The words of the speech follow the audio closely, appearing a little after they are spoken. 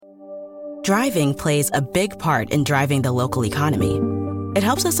Driving plays a big part in driving the local economy. It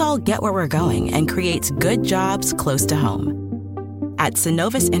helps us all get where we're going and creates good jobs close to home. At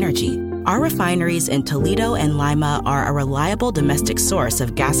Synovus Energy, our refineries in Toledo and Lima are a reliable domestic source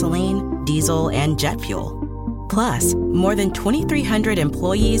of gasoline, diesel, and jet fuel. Plus, more than 2,300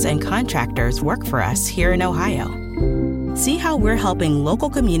 employees and contractors work for us here in Ohio. See how we're helping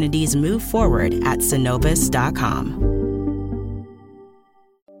local communities move forward at Synovus.com.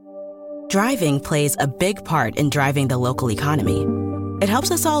 Driving plays a big part in driving the local economy. It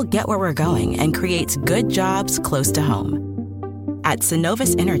helps us all get where we're going and creates good jobs close to home. At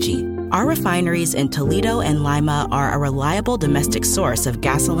Synovus Energy, our refineries in Toledo and Lima are a reliable domestic source of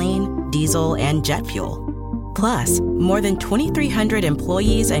gasoline, diesel, and jet fuel. Plus, more than 2,300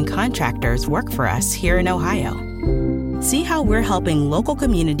 employees and contractors work for us here in Ohio. See how we're helping local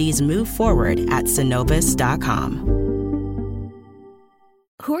communities move forward at Synovus.com.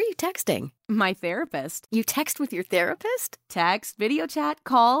 Who are you texting? My therapist. You text with your therapist? Text, video chat,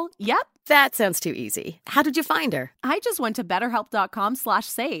 call. Yep. That sounds too easy. How did you find her? I just went to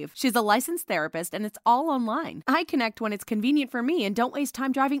betterhelp.com/save. She's a licensed therapist and it's all online. I connect when it's convenient for me and don't waste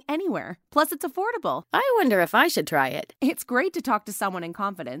time driving anywhere. Plus, it's affordable. I wonder if I should try it. It's great to talk to someone in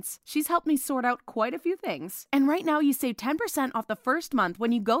confidence. She's helped me sort out quite a few things. And right now you save 10% off the first month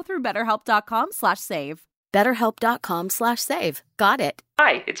when you go through betterhelp.com/save. BetterHelp.com/save. Got it.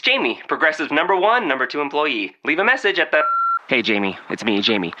 Hi, it's Jamie, Progressive number 2 employee. Leave a message at the... Hey, Jamie, it's me,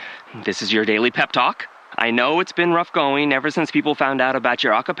 Jamie. This is your daily pep talk. I know it's been rough going ever since people found out about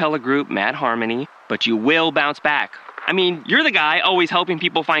your a cappella group, Mad Harmony, but you will bounce back. I mean, you're the guy always helping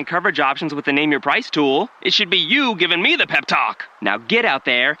people find coverage options with the Name Your Price tool. It should be you giving me the pep talk. Now get out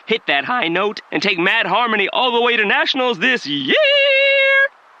there, hit that high note, and take Mad Harmony all the way to nationals this year!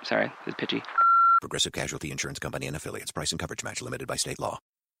 Sorry, it's pitchy. Progressive Casualty Insurance Company and Affiliates. Price and coverage match limited by state law.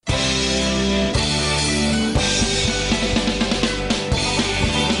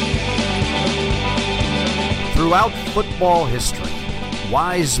 Throughout football history,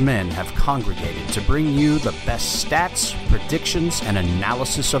 wise men have congregated to bring you the best stats, predictions, and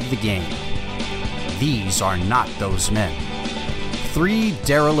analysis of the game. These are not those men. 3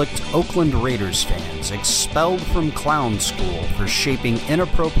 derelict Oakland Raiders fans expelled from clown school for shaping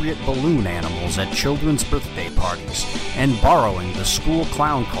inappropriate balloon animals at children's birthday parties and borrowing the school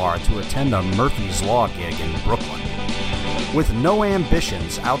clown car to attend a Murphy's Law gig in Brooklyn. With no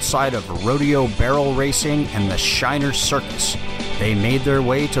ambitions outside of rodeo barrel racing and the Shiner Circus, they made their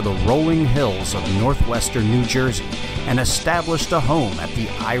way to the rolling hills of northwestern New Jersey and established a home at the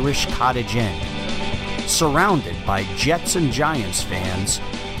Irish Cottage Inn. Surrounded by Jets and Giants fans,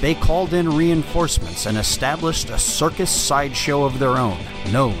 they called in reinforcements and established a circus sideshow of their own,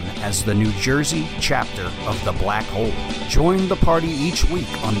 known as the New Jersey chapter of the Black Hole. Join the party each week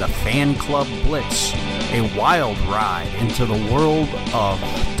on the Fan Club Blitz, a wild ride into the world of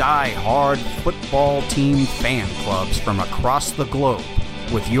die-hard football team fan clubs from across the globe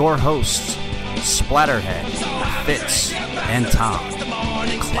with your hosts, Splatterhead, Fitz, and Tom,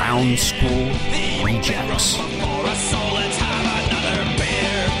 Clown School Rejects.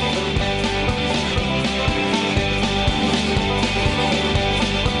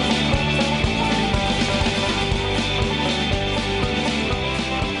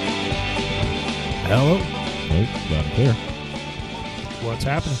 Hello. Loud and clear. What's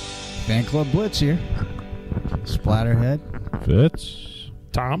happening? Fan Club Blitz here. Splatterhead. Fitz.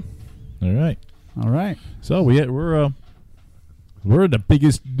 Tom. All right. All right. So we're the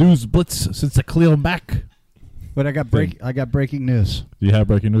biggest news blitz since the Khalil Mack. But I got breaking news. Do you have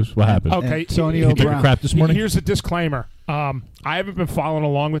breaking news? What happened? Okay, Antonio you Brown. Crap this morning. Here's a disclaimer. I haven't been following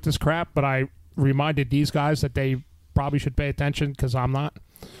along with this crap, but I reminded these guys that they probably should pay attention because I'm not.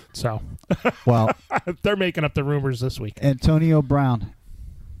 So, well, they're making up the rumors this week. Antonio Brown,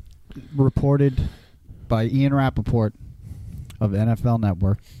 reported by Ian Rappaport of NFL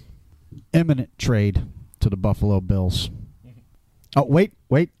Network, imminent trade to the Buffalo Bills. Oh, wait.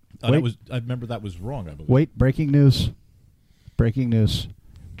 I remember that was wrong, I believe. Wait, breaking news.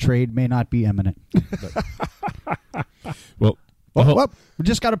 Trade may not be imminent. Well, we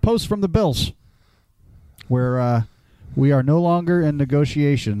just got a post from the Bills where we are no longer in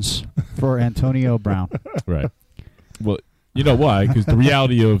negotiations for Antonio Brown. Right. Well, you know why? Because the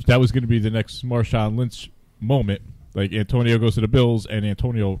reality of that was going to be the next Marshawn Lynch moment. Like, Antonio goes to the Bills, and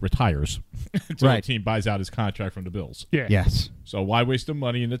Antonio retires until the team buys out his contract from the Bills. Yeah. Yes. So why waste the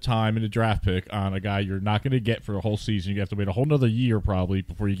money and the time and the draft pick on a guy you're not going to get for a whole season? You have to wait a whole another year probably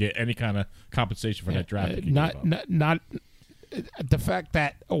before you get any kind of compensation for that draft pick. Not the fact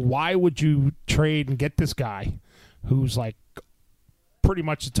that why would you trade and get this guy who's like pretty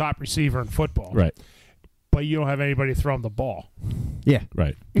much the top receiver in football. Right. But you don't have anybody throwing the ball. Yeah.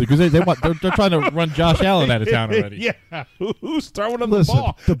 Right. Because they're trying to run Josh Allen out of town already. Yeah. Who's throwing them Listen, the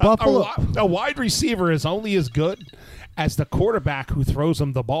ball? the Buffalo- A wide receiver is only as good as the quarterback who throws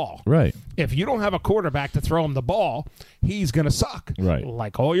him the ball. Right. If you don't have a quarterback to throw him the ball, he's going to suck. Right.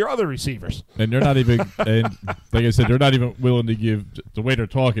 Like all your other receivers. And they're not even, and like I said, they're not even willing to give, the way they're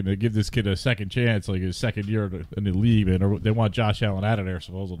talking, to give this kid a second chance, like his second year in the league, and they want Josh Allen out of there,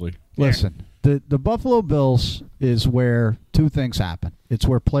 supposedly. Listen, the Buffalo Bills is where two things happen. It's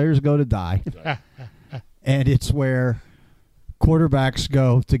where players go to die, and it's where quarterbacks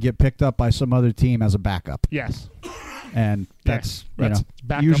go to get picked up by some other team as a backup. Yes. And that's, That's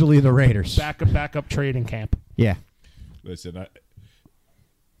backup, usually the Raiders. Backup trading camp. Yeah. Listen, I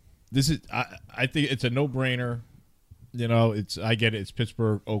think it's a no-brainer. You know, I get it. It's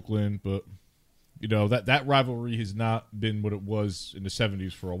Pittsburgh, Oakland, but you know that rivalry has not been what it was in the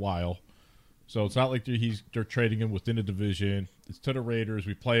 70s for a while. So it's not like they're trading him within the division. It's to the Raiders.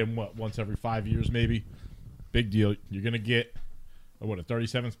 We play him once every 5 years, maybe. Big deal. You're gonna get a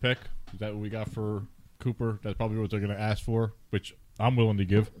 37th pick. Is that what we got for Cooper? That's probably what they're gonna ask for, which I'm willing to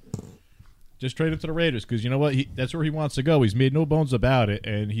give. Just trade him to the Raiders because you know what? That's where he wants to go. He's made no bones about it,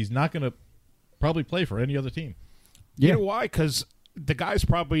 and he's not going to probably play for any other team. You know why? Because the guy's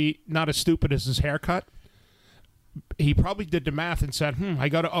probably not as stupid as his haircut. He probably did the math and said, I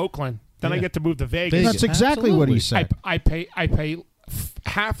go to Oakland. Then I get to move to Vegas. That's exactly what he said. I pay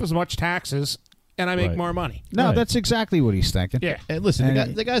half as much taxes, and I make more money. No, that's exactly what he's thinking. Yeah. And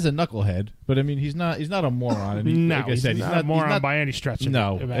listen, the guy's a knucklehead, but I mean, he's not a moron. And No, like I said, he's not a moron by any stretch of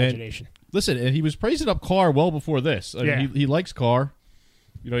imagination. Listen, and he was praising up Carr well before this. I mean, Yeah. he likes Carr.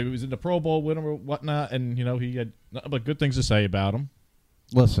 You know, he was in the Pro Bowl with him or whatnot, and you know he had nothing but good things to say about him.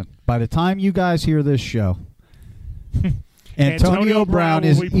 Listen, by the time you guys hear this show, Antonio Brown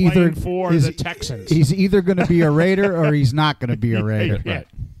is will be either playing for the Texans. He's either going to be a Raider or he's not going to be a Raider. Yeah.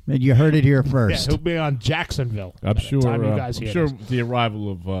 And you heard it here Yeah, first. he'll be on Jacksonville. I'm by the sure. time you guys I'm hear sure this. the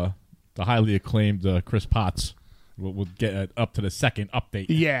arrival of the highly acclaimed Chris Potts will get up to the second update.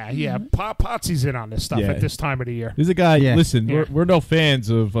 Yeah. Potsy's in on this stuff at this time of the year. He's a guy. Yeah. Listen, Yeah. we're no fans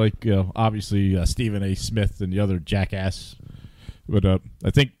of obviously Stephen A. Smith and the other jackass, but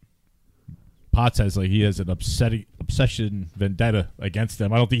I think Potts has he has an obsession vendetta against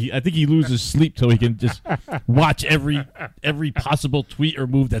them. I think he loses sleep till he can just watch every possible tweet or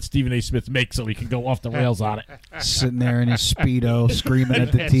move that Stephen A. Smith makes, so he can go off the rails on it. Sitting there in his Speedo, screaming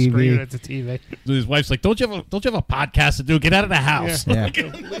at the Screaming TV. at the TV. His wife's like, "Don't you have a podcast to do? Get out of the house." Yeah.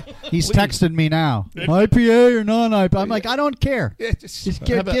 He's texting me now. IPA or non-IPA? I'm like, I don't care. Yeah, Just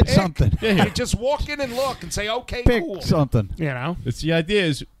get something. You just walk in and look and say, okay, Pick cool. something. You know? It's the idea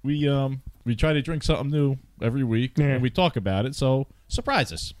is we try to drink something new every week and we talk about it. So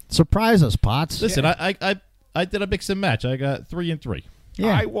surprise us. Surprise us, Potts. Listen, I did a mix and match. I got 3 and 3.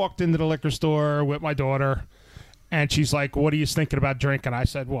 Yeah. I walked into the liquor store with my daughter, and she's like, what are you thinking about drinking? I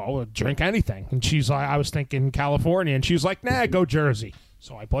said, well, drink anything. And she's like, I was thinking California. And she was like, nah, go Jersey.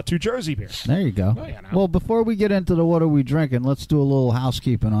 So I bought 2 Jersey beers. There you go. Oh, you know. Well, before we get into the what are we drinking, let's do a little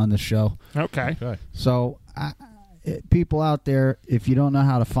housekeeping on this show. Okay. So, people out there, if you don't know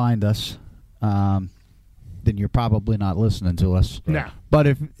how to find us, then you're probably not listening to us. No.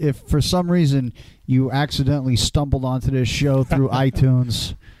 But if for some reason you accidentally stumbled onto this show through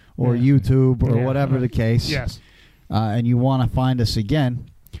iTunes or YouTube or whatever the case, Yes. And you want to find us again,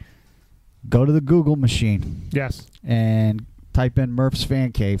 go to the Google machine Yes. and type in Murph's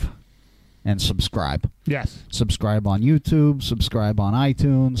Fan Cave and subscribe. Yes. Subscribe on YouTube, subscribe on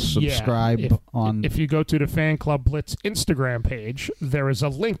iTunes, subscribe on... If you go to the Fan Club Blitz Instagram page, there is a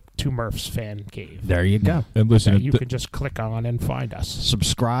link to Murph's Fan Cave. There you go. And listen, that you can just click on and find us.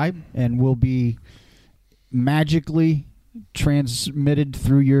 Subscribe, and we'll be magically transmitted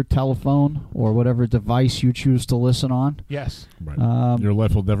through your telephone or whatever device you choose to listen on. Yes. right. Your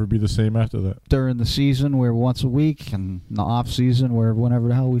life will never be the same after that. During the season, we're once a week, and in the off season, we're whenever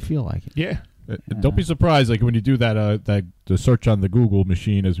the hell we feel like it. Yeah. Don't be surprised, when you do that the search on the Google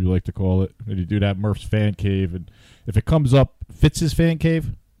machine, as we like to call it, and you do that Murph's Fan Cave, and if it comes up Fitz's Fan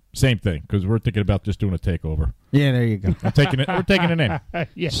Cave, same thing, because we're thinking about just doing a takeover. Yeah, there you go. We're taking a name.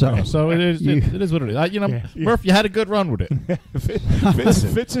 Yeah. So it is. It is what it is. Murph, you had a good run with it.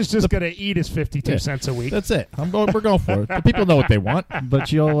 Fitz is just going to eat his 52 cents a week. That's it. We're going for it. The people know what they want. But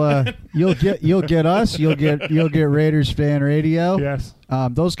you'll get us. You'll get Raiders Fan Radio. Yes.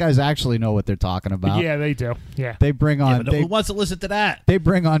 Those guys actually know what they're talking about. Yeah, they do. Yeah. They bring on. Who wants to listen to that? They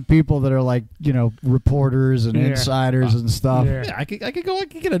bring on people that are like reporters and insiders and stuff. Yeah. Yeah, I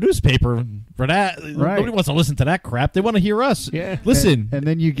could get a newspaper for that. Right. Nobody wants to listen to to that crap. They want to hear us. Yeah. Listen. And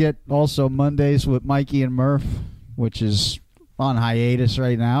then you get also Mondays with Mikey and Murph, which is on hiatus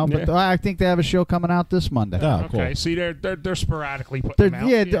right now. But I think they have a show coming out this Monday. Oh, cool. Okay, see, they're sporadically putting them out.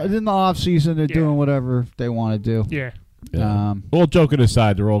 Yeah, in the off season, they're doing whatever they want to do. Yeah. All joking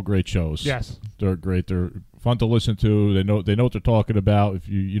aside, they're all great shows. Yes. They're great. They're fun to listen to. They know what they're talking about. If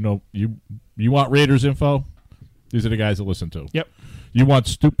you want Raiders info, these are the guys to listen to. Yep. You want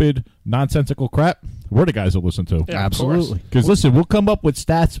stupid, nonsensical crap? We're the guys to listen to. Yeah, absolutely. Because listen, we'll come up with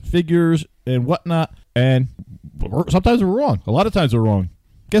stats, figures, and whatnot, and sometimes we're wrong. A lot of times we're wrong.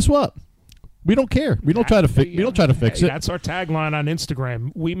 Guess what? We don't care. We don't try to fix. We don't try to fix it. That's our tagline on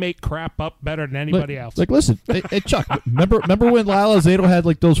Instagram. We make crap up better than anybody else. Like, listen, hey Chuck, remember when Lyle Alzado had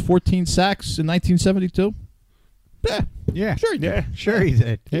like those 14 sacks in 1972? Yeah. Sure he did. Yeah. Sure he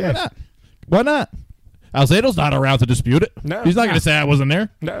did. Yeah. Why not? Alzado's not around to dispute it. No. He's not going to say I wasn't there.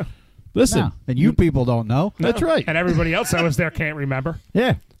 No. Listen. No. And you people don't know. That's right. And everybody else that was there can't remember.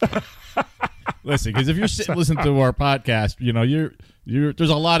 Yeah. Listen, because if you're sitting listening to our podcast, you're there's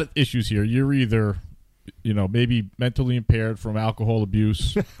a lot of issues here. You're either, maybe mentally impaired from alcohol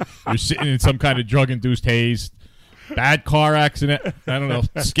abuse. You're sitting in some kind of drug-induced haze. Bad car accident. I don't know.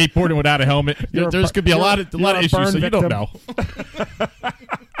 Skateboarding without a helmet. There's could be a lot of issues, so you don't know.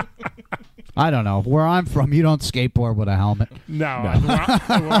 I don't know. Where I'm from, you don't skateboard with a helmet. No.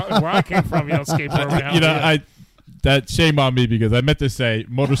 Where I came from, you don't skateboard with a helmet. That shame on me because I meant to say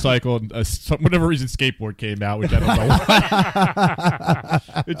motorcycle and whatever reason skateboard came out, which I don't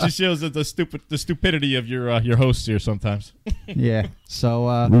know. It just shows that the stupidity of your hosts here sometimes. Yeah.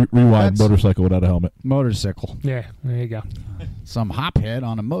 So rewind motorcycle without a helmet. Motorcycle. Yeah, there you go. Some hophead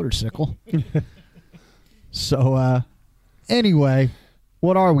on a motorcycle. So anyway,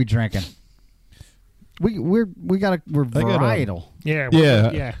 what are we drinking? We're varietal.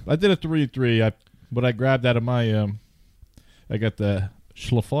 Yeah. I did a 3-3. What I grabbed out of my, I got the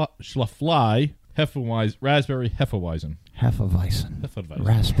Schlafly Hefeweizen, Raspberry Hefeweizen. Hefeweizen.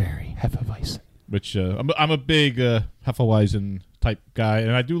 Raspberry. Hefeweizen. Which I'm a big Hefeweizen type guy,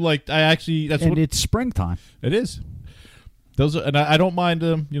 and I do like. It's springtime. It is. Those are, and I don't mind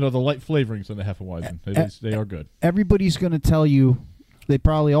the light flavorings on the Hefeweizen. They are good. Everybody's going to tell you. They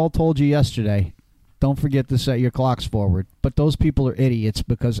probably all told you yesterday. Don't forget to set your clocks forward. But those people are idiots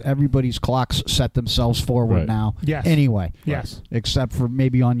because everybody's clocks set themselves forward now. Yes. Anyway. Yes. Except for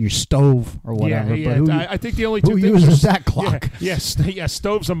maybe on your stove or whatever. Yeah. But I think the only two things uses that clock? Yeah,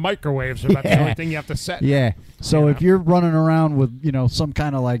 stoves and microwaves are about the only thing you have to set. Yeah. So if you're running around with, some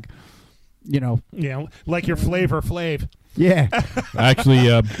kind of like, like your Flavor Flav. Yeah.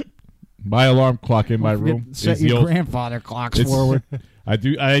 Actually, my alarm clock in my room set is your grandfather clocks forward. I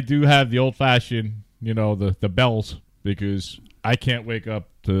do have the old fashioned, the bells, because I can't wake up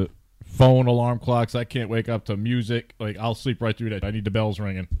to phone alarm clocks. I can't wake up to music. Like, I'll sleep right through that. I need the bells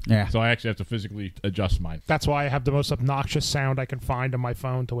ringing. Yeah. So I actually have to physically adjust mine. That's why I have the most obnoxious sound I can find on my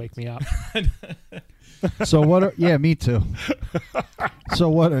phone to wake me up. So what? Me too. So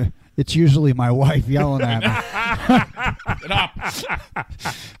what? It's usually my wife yelling at me.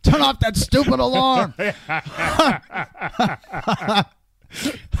 Turn off that stupid alarm.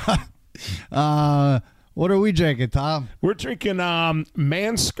 What are we drinking, Tom? We're drinking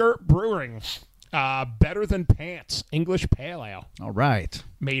Manskirt Brewing. Better Than Pants English Pale Ale. All right.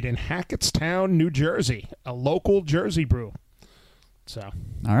 Made in Hackettstown, New Jersey. A local Jersey brew. So,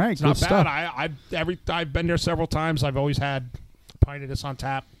 all right, it's not bad. I've been there several times. I've always had a pint of this on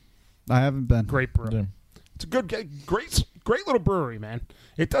tap. I haven't been. Great brew. Yeah. It's a great little brewery, man.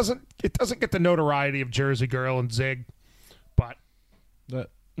 It doesn't get the notoriety of Jersey Girl and Zig, but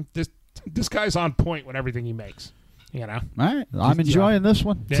this guy's on point with everything he makes. All right. I'm enjoying this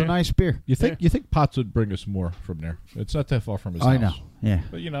one. It's a nice beer. You think Potts would bring us more from there? It's not that far from his house. I know. Yeah.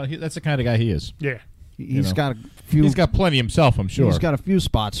 But that's the kind of guy he is. Yeah. He's got a few. He's got plenty himself, I'm sure. He's got a few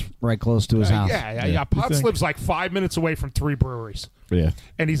spots right close to his house. Yeah. Potts lives like 5 minutes away from 3 breweries. Yeah.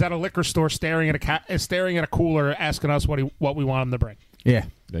 And he's at a liquor store staring at a cooler, asking us what we want him to bring. Yeah.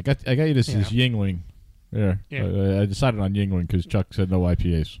 I got you this Yuengling. Yeah. I decided on Yuengling because Chuck said no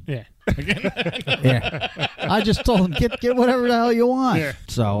IPAs. Yeah. Yeah. I just told him get whatever the hell you want. Yeah.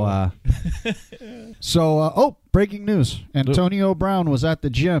 So breaking news. Antonio Brown was at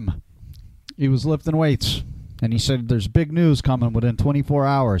the gym. He was lifting weights, and he said there's big news coming within 24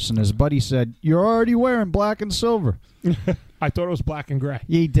 hours. And his buddy said, "You're already wearing black and silver." I thought it was black and gray.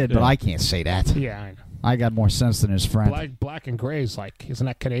 He did, but I can't say that. Yeah, I know. I got more sense than his friend. Black and gray is isn't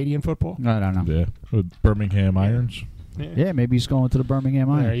that Canadian football? I don't know. Yeah, with Birmingham Irons. Yeah, maybe he's going to the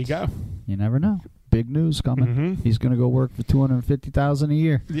Birmingham Irons. There you go. You never know. big news coming. Mm-hmm. He's going to go work for $250,000 a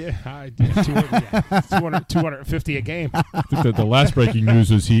year. Yeah, 250 a game. I think that the last breaking news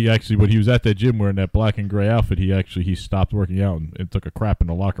is he actually, when he was at that gym wearing that black and gray outfit, he stopped working out and took a crap in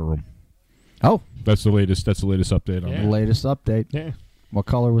the locker room. Oh, that's the latest update on the latest update. Yeah. What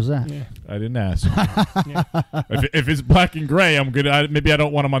color was that? Yeah. I didn't ask. If it's black and gray, I'm good. Maybe I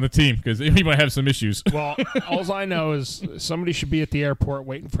don't want him on the team because he might have some issues. Well, all I know is somebody should be at the airport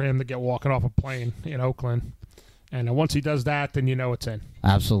waiting for him to get walking off a plane in Oakland. And once he does that, then you know it's in.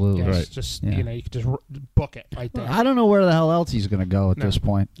 Absolutely. Yes, Right. Just, Yeah. you can just book it right there. I don't know where the hell else he's going to go at this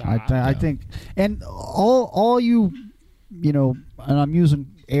point. I think, and all you, and I'm using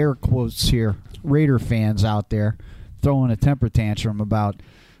air quotes here, Raider fans out there throwing a temper tantrum about,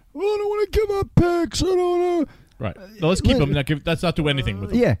 I don't want to give up picks. I don't want to. Right. So let's keep them. Let's not do anything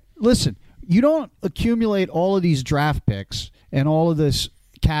with them. Yeah. Listen, you don't accumulate all of these draft picks and all of this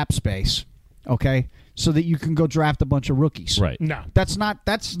cap space, okay, so that you can go draft a bunch of rookies. Right. No. That's not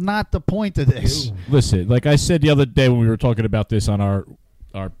the point of this. Listen, like I said the other day when we were talking about this on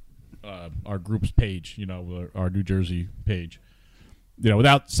our group's page, our New Jersey page,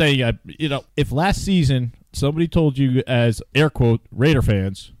 without saying, if last season somebody told you as air quote Raider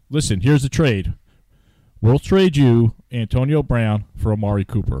fans, listen, here's the trade. We'll trade you Antonio Brown for Amari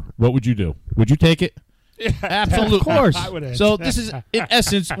Cooper. What would you do? Would you take it? Yeah, Absolutely. Of course. I would. So this is, in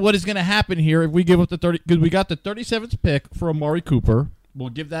essence, what is going to happen here if we give up the 30, because we got the 37th pick for Amari Cooper. We'll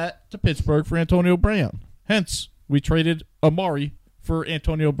give that to Pittsburgh for Antonio Brown. Hence, we traded Amari for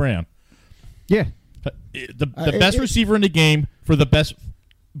Antonio Brown. Yeah. The best receiver in the game for the best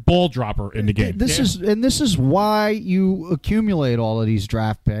ball dropper in the game. This is why you accumulate all of these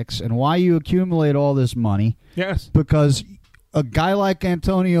draft picks and why you accumulate all this money. Yes. Because a guy like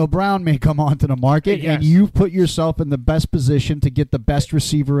Antonio Brown may come onto the market, Yes. and you put yourself in the best position to get the best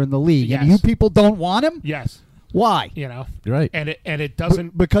receiver in the league. Yes. And you people don't want him? Yes. Why? You're right. And it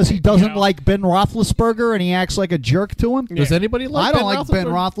doesn't Because he doesn't like Ben Roethlisberger and he acts like a jerk to him? Does anybody like I Ben don't like Ben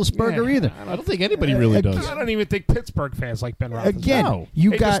Roethlisberger? Roethlisberger either. I don't think anybody really does. I don't even think Pittsburgh fans like Ben Roethlisberger. Again, No.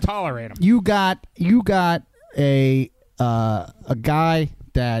 you They got just tolerate him. You got a guy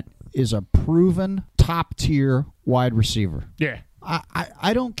that is a proven top tier wide receiver. Yeah.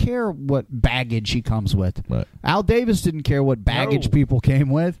 I don't care what baggage he comes with. Right. Al Davis didn't care what baggage No. people came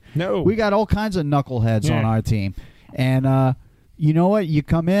with. No. We got all kinds of knuckleheads on our team. And you know what? You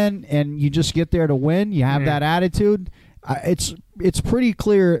come in and you just get there to win. You have that attitude. It's pretty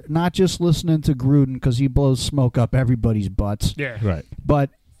clear, not just listening to Gruden because he blows smoke up everybody's butts. Yeah. Right.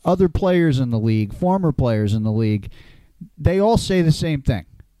 But other players in the league, former players in the league, they all say the same thing.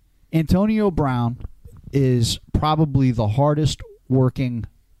 Antonio Brown is probably the hardest working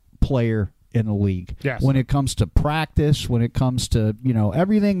player in the league. Yes. When it comes to practice, when it comes to,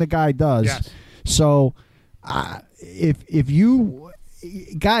 everything the guy does. Yes. So if you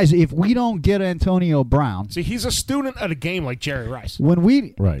guys, if we don't get Antonio Brown, See, he's a student of the game like Jerry Rice. if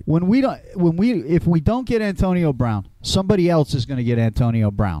we don't get Antonio Brown, somebody else is going to get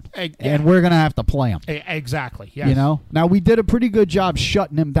Antonio Brown, and we're going to have to play him. Exactly. Yes. Now we did a pretty good job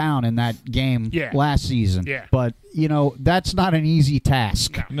shutting him down in that game last season. Yeah. But that's not an easy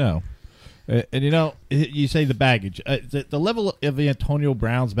task. No. And you say the baggage. The level of Antonio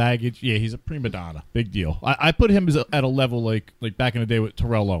Brown's baggage, he's a prima donna. Big deal. I put him at a level like back in the day with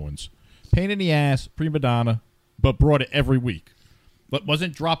Terrell Owens. Pain in the ass, prima donna, but brought it every week. But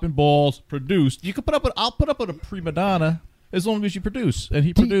wasn't dropping balls, produced. You could I'll put up with a prima donna as long as you produce, and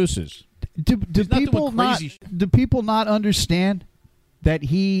he produces. Do people not understand that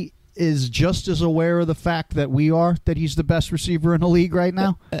he is just as aware of the fact that we are, that he's the best receiver in the league right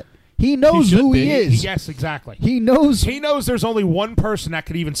now? He knows who he is. Yes, exactly. He knows there's only one person that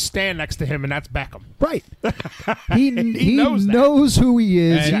could even stand next to him, and that's Beckham. Right. He knows who he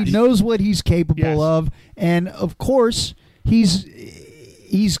is. And he knows what he's capable of, and of course, he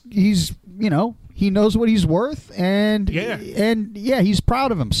knows what he's worth, and he's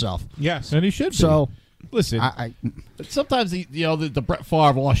proud of himself. Yes, and he should be. So, listen, sometimes the Brett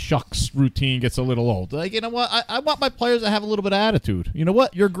Favre "all shucks" routine gets a little old. Like, you know what? I want my players to have a little bit of attitude. You know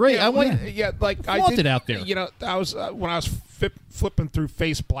what? You're great. I want like I flaunt did it out there. I was when I was flipping through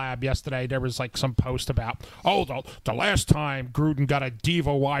FaceBlab yesterday. There was like some post about the last time Gruden got a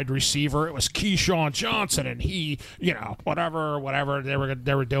diva wide receiver, it was Keyshawn Johnson, and he whatever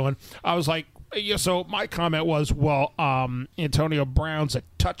they were doing. I was like. So my comment was, well, Antonio Brown's a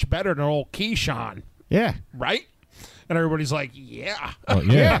touch better than old Keyshawn. Yeah. Right? And everybody's like, yeah. Oh,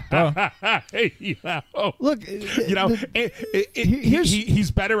 yeah. Hey, look,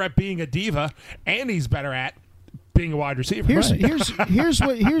 he's better at being a diva, and he's better at being a wide receiver. Here's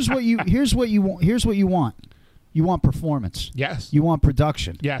what you want. You want performance. Yes. You want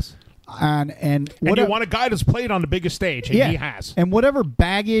production. Yes. And you want a guy that's played on the biggest stage, and he has. And whatever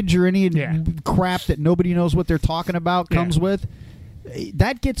baggage or any crap that nobody knows what they're talking about comes with,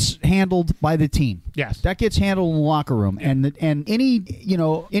 that gets handled by the team. Yes. That gets handled in the locker room. Yeah. And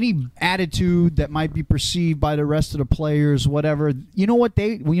any attitude that might be perceived by the rest of the players, whatever, you know what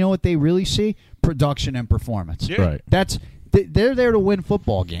they really see? Production and performance. Yeah. Right. They're there to win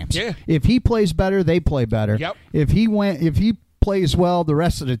football games. Yeah. If he plays better, they play better. Yep. If he plays well, the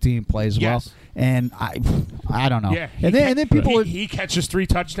rest of the team plays well. And I don't know. Yeah. And then people he catches 3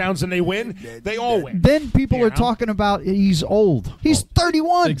 touchdowns and they win. They all win. Then people are talking about he's old. He's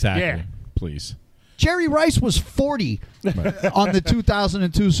 31. Exactly. Yeah. Please. Jerry Rice was 40 on the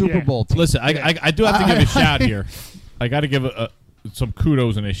 2002 Super Bowl team. Listen, I do have to give a shout here. I got to give some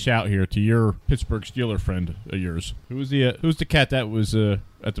kudos and a shout here to your Pittsburgh Steeler friend of yours. Who's the cat that was at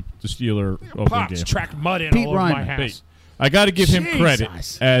the Steeler opening Pops game? tracked mud in Pete all over my Ryman. house. I got to give him credit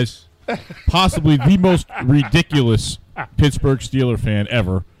Jesus. as possibly the most ridiculous Pittsburgh Steeler fan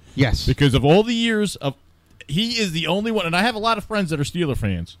ever. Yes. Because of all the years of, he is the only one, and I have a lot of friends that are Steeler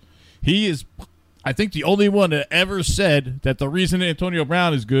fans. He is, I think, the only one that ever said that the reason Antonio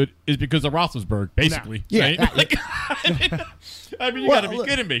Brown is good is because of Roethlisberger, basically. No. Right? I mean, you got to be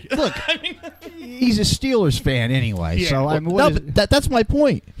kidding me. Look, he's a Steelers fan anyway. Yeah. So I mean, But that's my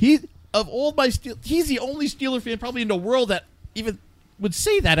point. Of all my he's the only Steeler fan probably in the world that even would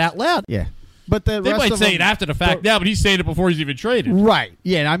say that out loud. yeah. But the They rest might of say them, it after the fact now, but he's saying it before he's even traded. right?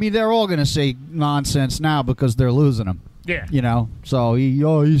 Yeah. I mean, they're all going to say nonsense now because they're losing him. Yeah. You know. So he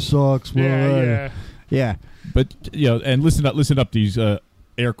sucks. Yeah. But and listen up, these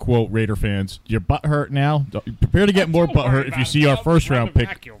air quote Raider fans. You're butthurt now. Prepare to get more Don't worry butthurt if about you it. see our I'll first run round the pick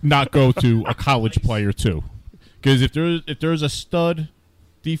vacuum. not go to a college player too. Because if there's a stud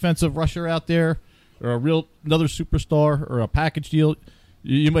defensive rusher out there, or another superstar, or a package deal,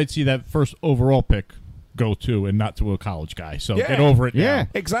 you might see that first overall pick go to and not to a college guy. So get over it. Yeah. now.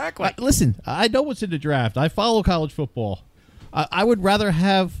 Exactly. Listen, I know what's in the draft. I follow college football. I would rather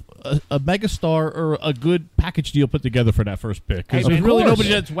have a megastar or a good package deal put together for that first pick. Because Hey, there's of really course. nobody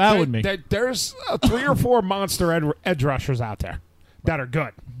that's wowing me. There's 3 or 4 monster edge rushers out there that are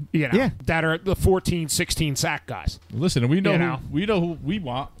good. That are the 14, 16 sack guys. Listen, and we know You know. who we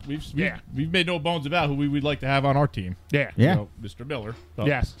want. We've made no bones about who we would like to have on our team. Yeah. Yeah. Mr. Miller. So.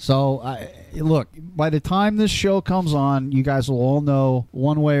 Yes. So look, by the time this show comes on, you guys will all know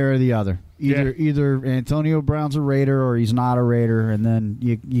one way or the other. Either Antonio Brown's a Raider or he's not a Raider, and then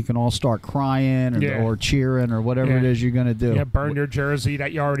you can all start crying or cheering or whatever it is you're going to do. Yeah, burn your jersey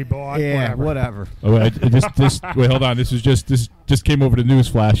that you already bought. Yeah, whatever. Oh, wait, wait, hold on. This just came over the news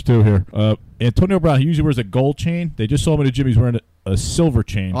flash too here. Antonio Brown, he usually wears a gold chain. They just saw him in the gym. He's wearing a silver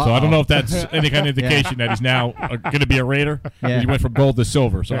chain. So I don't know if that's any kind of indication that he's now going to be a Raider. Yeah. He went from gold to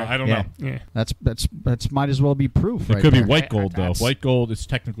silver. So I don't know. Yeah. That's might as well be proof. It right could be there. white gold though. That's- White gold is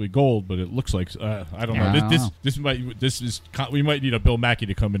technically gold, but it looks like I don't know. I don't know. We might need a Bill Mackey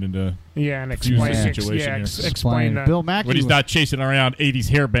to come in and Yeah, and Confuse explain the situation here. explain that. Bill Mackey. when he's was- not chasing around 80s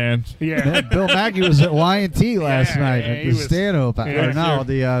hairbands. Yeah. Bill Mackey was at Y&T last Yeah, night yeah, at he the was- Stanhope. yeah, or no, sure.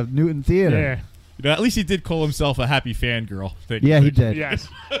 the Newton Theater. Yeah. At least he did call himself a happy fangirl. Yeah, he did. Yes.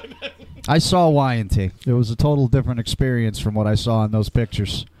 I saw Y&T. It was a total different experience from what I saw in those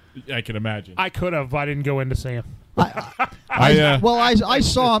pictures. I can imagine. I could have, but I didn't go in to see him. I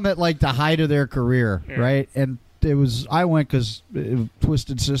saw them at like the height of their career, right? And I went because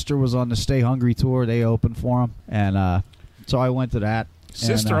Twisted Sister was on the Stay Hungry tour. They opened for him, and so I went to that.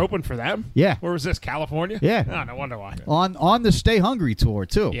 Sister and, opened for them? Yeah. Where was this, California? Yeah. Oh, no wonder why. on the Stay Hungry tour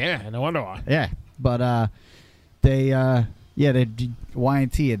too. Yeah, no wonder why. Yeah, but they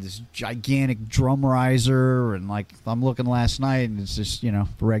Y&T had this gigantic drum riser, and like I'm looking last night, and it's just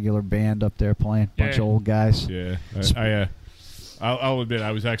regular band up there playing, bunch of old guys. Yeah, I'll admit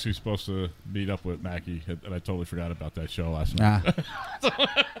I was actually supposed to meet up with Mackie, and I totally forgot about that show last night.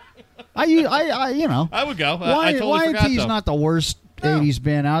 I would go. I totally forgot. Y&T's though. not the worst 80s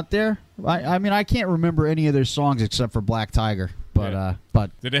band out there. I mean, I can't remember any of their songs except for Black Tiger.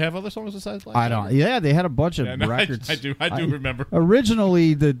 But Did they have other songs besides Black I Tiger? don't. Yeah, they had a bunch of no, records. I do remember.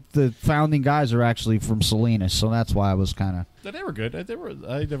 Originally, the founding guys are actually from Salinas, so that's why I was kind of. They were good.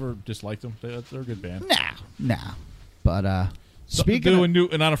 I never disliked them. They're a good band. Nah. But speaking doing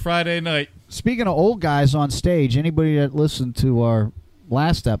Newton on a Friday night. Speaking of old guys on stage, anybody that listened to our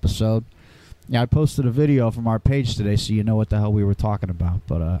last episode, I posted a video from our page today, so you know what the hell we were talking about.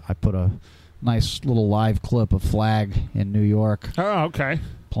 But I put a nice little live clip of Flag in New York. Oh, okay.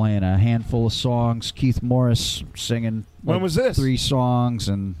 playing a handful of songs. Keith Morris singing. When was this? 3 songs,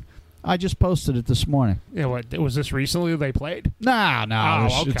 and I just posted it this morning. Yeah, what was this recently? They played? No, Oh,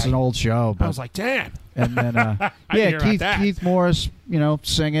 it's okay. an old show. But, I was like, damn. and then I didn't hear about that. Keith Morris,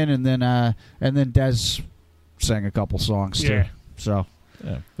 singing, and then Des sang a couple songs too. Yeah. So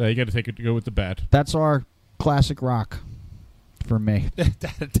yeah, you got to take it to go with the bad. that's our classic rock for me.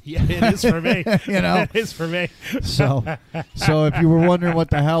 Yeah, it is for me. It is for me. So if you were wondering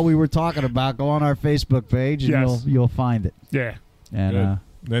what the hell we were talking about, go on our Facebook page and Yes. you'll find it. Yeah. And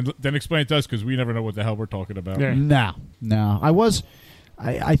Then explain it to us, because we never know what the hell we're talking about. Yeah. no,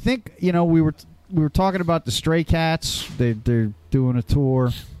 I think we were talking about the Stray Cats. They're doing a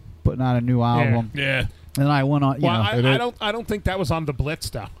tour, putting out a new album. Yeah. And I went on. I don't think that was on the Blitz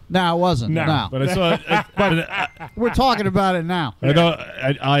though. No, it wasn't. No. But I saw. We're talking about it now. I know.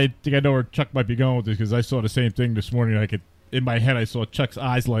 I think I know where Chuck might be going with this, because I saw the same thing this morning. In my head, I saw Chuck's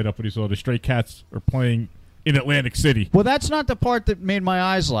eyes light up when he saw the Stray Cats are playing in Atlantic City. Well, that's not the part that made my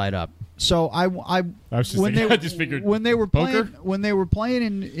eyes light up. So I was just when thinking, they I just figured when they were poker? playing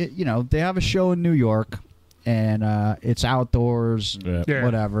in they have a show in New York, and it's outdoors, Yeah.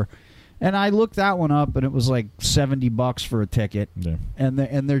 whatever. And I looked that one up, and it was like $70 for a ticket. Yeah. And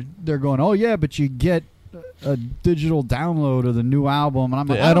they're going, oh yeah, but you get a digital download of the new album, and I'm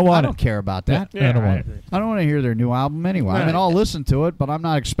like, I don't care about that. Yeah, I don't want it. I don't want to hear their new album anyway. I mean, I'll listen to it, but I'm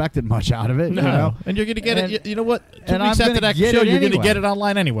not expecting much out of it. No. You know? And you're going to get it. You know what? 2 and weeks I'm after gonna that get show, it you're going to anyway. get it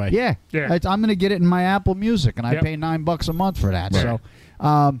online anyway. Yeah. I'm going to get it in my Apple Music, and I Yep. pay $9 a month for that.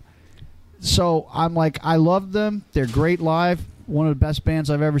 Right. So I'm like, I love them. They're great live. One of the best bands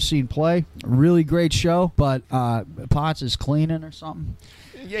I've ever seen play. Really great show, but Potts is cleaning or something.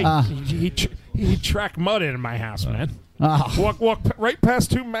 Yeah, he tracked mud in my house, man. Oh. Walk right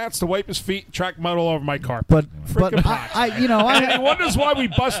past 2 mats to wipe his feet, track mud all over my carpet. But Freaking Potts. I he wonders why we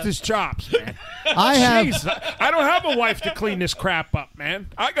bust his chops, man. Jeez, I don't have a wife to clean this crap up, man.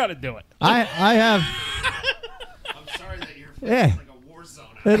 I got to do it. I have. I'm sorry that you're Yeah. like a war zone.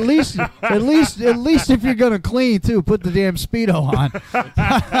 At least if you're gonna clean too, put the damn Speedo on.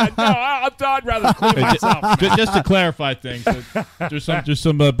 I'd rather clean myself. Just to clarify things, there's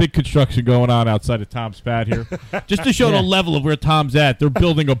some big construction going on outside of Tom's pad here. Just to show the level of where Tom's at, they're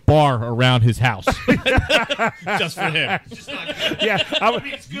building a bar around his house, just for him. Yeah,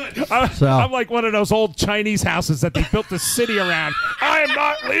 It's good. I'm like one of those old Chinese houses that they built the city around. I am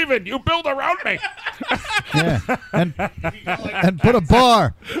not leaving. You build around me. Yeah, and put a bar.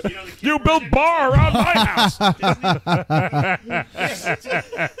 You build bar around my house.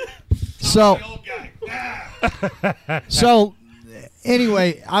 So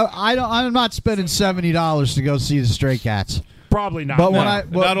anyway, I'm not spending $70 to go see the Stray Cats. Probably not. But no. when I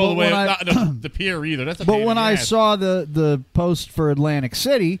Not all the way, not not the pier either. That's a but pain when in the I ass. saw the post for Atlantic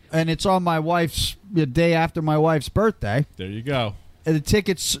City, and it's on my wife's the day after my wife's birthday, There you go. and the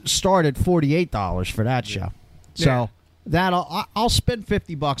tickets start at $48 for that show. So that I'll spend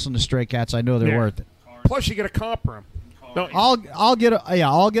 $50 on the Stray Cats. I know they're Yeah. worth it. Plus, you get a comp room. No, I'll get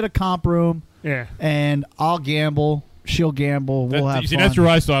a comp room, yeah. and I'll gamble. She'll gamble. We'll have You see, fun. that's where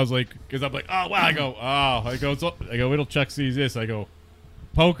I saw. I was like, because I'm like, oh wow. I go. Wait till Chuck sees this. I go,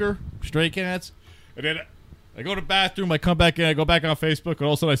 poker, Stray Cats, and then I go to the bathroom. I come back in. I go back on Facebook, and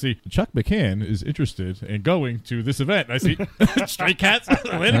all of a sudden I see Chuck McCann is interested in going to this event. And I see Stray Cats,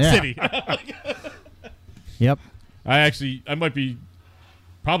 Atlantic Yeah. City. Yep. I might be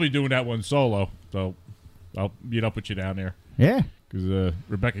probably doing that one solo, so I'll meet up with you down there. Yeah. Because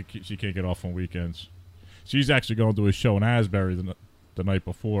Rebecca, she can't get off on weekends. She's actually going to a show in Asbury the night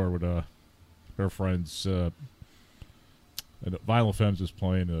before with her friends. Violent Femmes is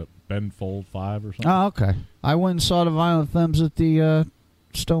playing Ben Fold 5 or something. Oh, okay. I went and saw the Violent Femmes at the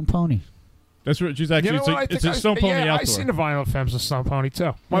Stone Pony. That's where she's actually. You know what? It's a Stone Pony outdoor. I seen the Violent Femmes of Stone Pony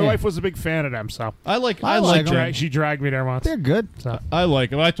too. My wife was a big fan of them, so I like them. she dragged me there once. They're good. So. I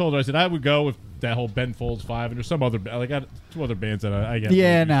like them. I told her, I said I would go with that whole Ben Folds 5, and there's some other I got 2 other bands that I get.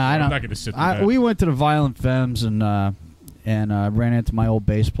 Yeah, no, I don't. I'm not going to sit through that. We went to the Violent Femmes and ran into my old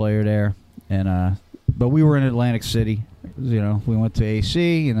bass player there, but we were in Atlantic City. We went to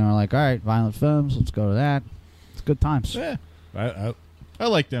AC, and they were like, "All right, Violent Femmes, let's go to that." It's good times. Yeah, I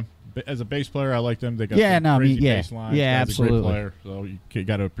like them. As a bass player, I like them. They got crazy bass lines. Yeah, Guy's absolutely. a great player, so you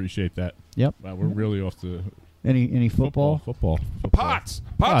got to appreciate that. Yep. Wow, we're really off to Any football? Football. Potts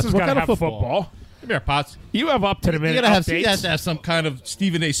has What got to kind of have football. Come here, Potts. You have up to the minute You have updates. to have some kind of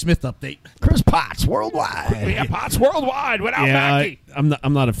Stephen A. Smith update. Chris Potts worldwide. Yeah, Potts worldwide without Mackey. I'm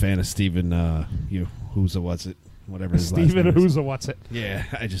not a fan of Steven. Who's it? Whatever his last Steven name is. Who's what's it? Yeah,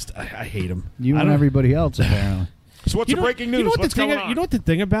 I hate him. You I and don't- everybody else apparently. So what's the breaking news? You know What's going on? You know what the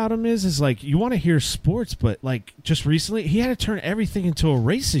thing about him is like you want to hear sports, but like just recently he had to turn everything into a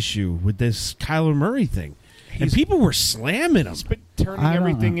race issue with this Kyler Murray thing, and people were slamming him. He's been turning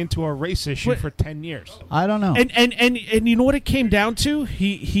everything into a race issue for 10 years. I don't know. And you know what it came down to?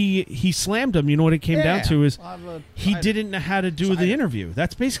 He slammed him. You know what it came down to is he didn't know how to do the interview.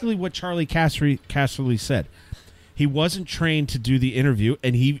 That's basically what Charlie Casserly said. He wasn't trained to do the interview,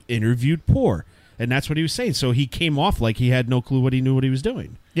 and he interviewed poor. And that's what he was saying. So he came off like he had no clue what he was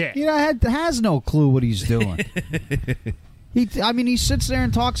doing. Yeah. He has no clue what he's doing. He sits there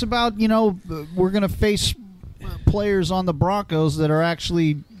and talks about, we're going to face players on the Broncos that are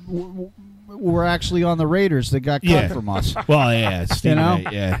actually were actually on the Raiders that got cut from us. Well, yeah. Steve,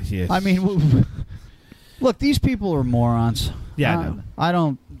 yeah. I mean, look, these people are morons. Yeah, I know. I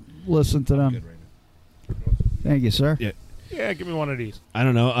don't listen to them. Thank you, sir. Yeah, give me one of these. I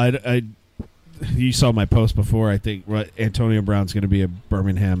don't know. You saw my post before. I think Antonio Brown's going to be a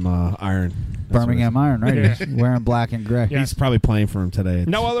Birmingham Iron. Birmingham Iron, right? Yeah. He's wearing black and gray. Yeah. He's probably playing for him today.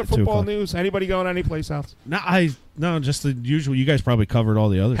 No other football news? Anybody going anyplace else? No, just the usual. You guys probably covered all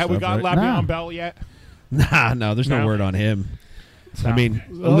the other stuff. Have we got right? Le'Veon Bell yet? No, there's no word on him. No. I mean,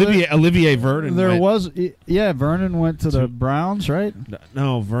 Olivier Vernon. Vernon went to the Browns, right?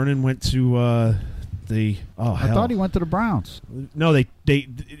 No, Vernon went to I thought he went to the Browns. No, they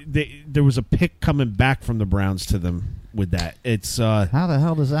there was a pick coming back from the Browns to them with that. It's how the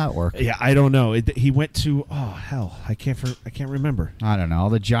hell does that work? Yeah, I don't know. He went to I can't remember. I don't know. All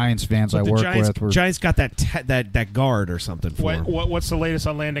the Giants fans I work with were Giants got that guard or something for him. What's the latest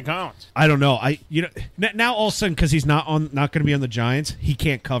on Landon Collins? I don't know. Now all of a sudden because he's not going to be on the Giants, he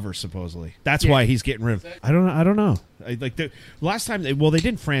can't cover supposedly. That's why he's getting rid of. I don't know. Like the last time, they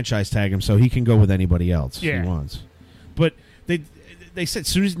didn't franchise tag him, so he can go with anybody else he wants. But they said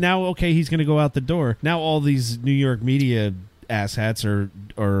soon as he's going to go out the door. Now all these New York media asshats are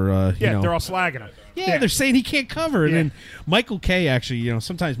they're all slagging him. Yeah, they're saying he can't cover. And then Michael Kay actually,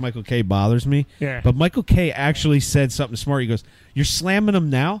 sometimes Michael Kay bothers me. Yeah. But Michael Kay actually said something smart. He goes, "You're slamming him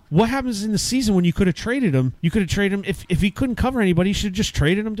now? What happens in the season when you could have traded him? You could have traded him if he couldn't cover anybody. You should have just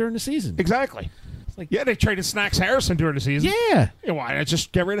traded him during the season." Exactly. They traded Snacks Harrison during the season. Yeah. Why not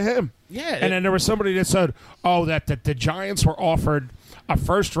just get rid of him? Yeah. And then there was somebody that said, that the Giants were offered a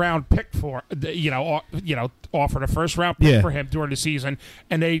first-round pick for, offered a first-round pick for him during the season,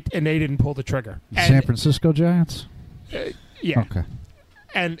 and they didn't pull the trigger. San Francisco Giants? Yeah. Okay.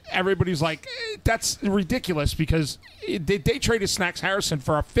 And everybody's like, that's ridiculous because they traded Snacks Harrison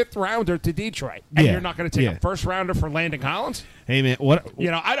for a fifth-rounder to Detroit. And you're not going to take a first-rounder for Landon Collins? Hey, man, what?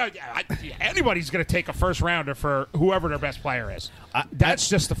 Anybody's going to take a first-rounder for whoever their best player is. That's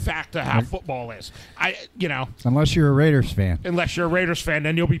just the fact of how football is. Unless you're a Raiders fan. Unless you're a Raiders fan,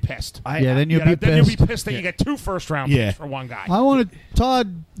 then you'll be pissed. Then you'll be pissed. Then you'll be pissed that you get two first-round picks for one guy. I wanted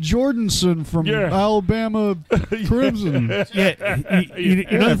Todd Jordanson from Alabama Crimson.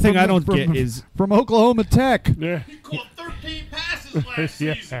 Another thing I don't get is from Oklahoma Tech. Yeah. He caught 13 passes last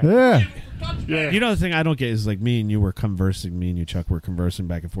season. Yeah. You know the thing I don't get is like me and you, Chuck, were conversing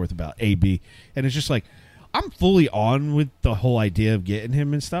back and forth about AB, and it's just like I'm fully on with the whole idea of getting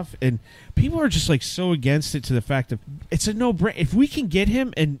him and stuff, and people are just like so against it to the fact that it's a no-brainer. If we can get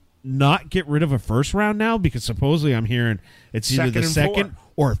him and not get rid of a first round now, because supposedly I'm hearing it's either the second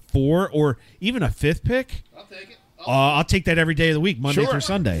or four or even a fifth pick. I'll take it. I'll take that every day of the week, Monday through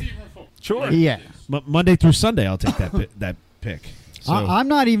Sunday. Sure. Yeah. Monday through Sunday, I'll take that pick. So. I'm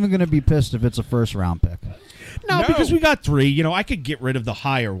not even going to be pissed if it's a first-round pick. No, because we got three. I could get rid of the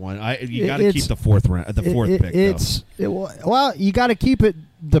higher one. You got to keep the fourth pick. Well, you got to keep it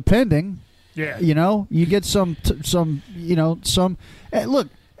depending. Yeah. You get some. Look,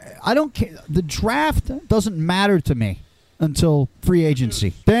 I don't care. The draft doesn't matter to me until free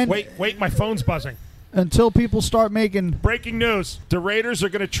agency. Then wait, my phone's buzzing. Until people start making... Breaking news. The Raiders are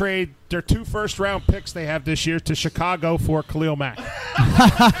going to trade their 2 first-round picks they have this year to Chicago for Khalil Mack.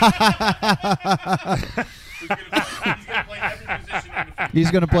 He's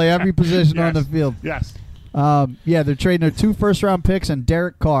going to play every position on the field. Yes. They're trading their 2 first-round picks and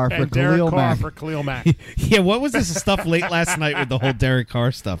Derek Carr for Khalil Mack. Yeah, what was this stuff late last night with the whole Derek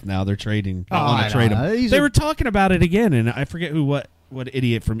Carr stuff? Now they're trading. Trade him. They were talking about it again, and I forget what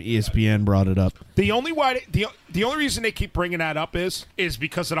idiot from ESPN brought it up. The only reason they keep bringing that up is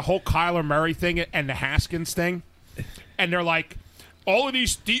because of the whole Kyler Murray thing and the Haskins thing, and they're like, all of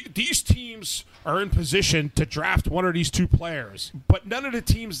these teams are in position to draft one of these 2 players, but none of the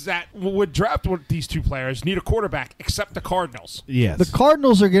teams that would draft one of these 2 players need a quarterback except the Cardinals. Yes, the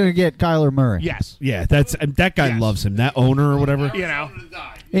Cardinals are going to get Kyler Murray. Yes, yeah, that guy loves him. That owner or whatever.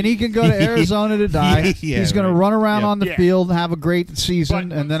 And he can go to Arizona to die. Yeah, He's going to right. run around Yep. on the Yeah. field, have a great season,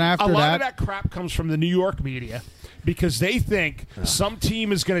 But and then after a lot of that crap comes from the New York media because they think some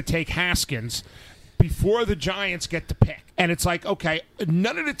team is going to take Haskins before the Giants get to pick. And it's like, okay,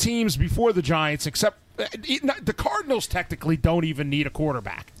 none of the teams before the Giants, except the Cardinals technically don't even need a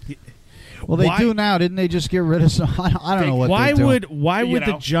quarterback. Well, they Why- do now. Didn't they just get rid of some? I don't know what Why they do. would You the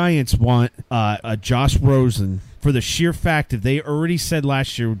know? Giants want a Josh Rosen for the sheer fact that they already said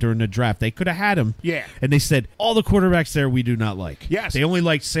last year during the draft they could have had him? Yeah. And they said all the quarterbacks there we do not like. Yes. They only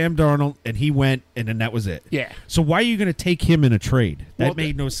liked Sam Darnold, and he went, and then that was it. Yeah. So why are you going to take him in a trade? That Well,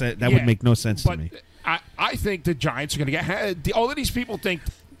 made no sense. That Yeah, would make no sense but to me. I think the Giants are going to get all of these people think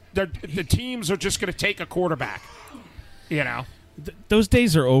the teams are just going to take a quarterback. You know, Those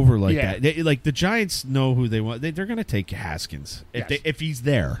days are over like Yeah. that. Like the Giants know who they want. They're going to take Haskins if he's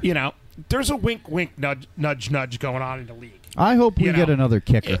there. you know, there's a wink, nudge going on in the league. I hope we You get know, another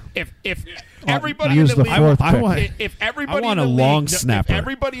kicker. If everybody use in the the league, fourth I pick. want- if everybody I want in a the long league, snapper. If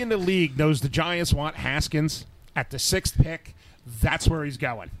everybody in the league knows the Giants want Haskins at the 6th pick, that's where he's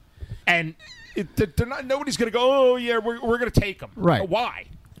going. And they're not. Nobody's going to go. Oh yeah, we're going to take him. Right. Why?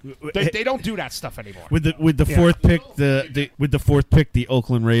 They don't do that stuff anymore. With the Yeah. fourth pick, with the fourth pick, the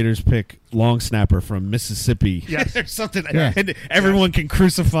Oakland Raiders pick long snapper from Mississippi. Yes. or something. Yeah. And everyone can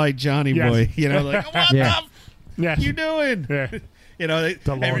crucify Johnny Yes. Boy. You know, like what Yeah. the Yes. you doing? Yeah. You know,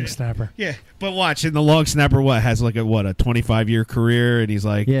 The long snapper. Yeah, but watch, and the long snapper has like a 25-year career, and he's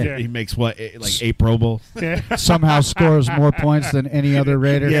like, Yeah. he makes like 8 Pro Bowls. Yeah. Somehow scores more points than any other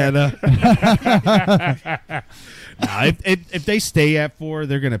Raider. Yeah, no. If they stay at 4,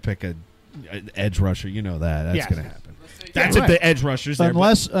 they're gonna pick an edge rusher. You know that. That's Yes. gonna happen. That's right. if the edge rushers there.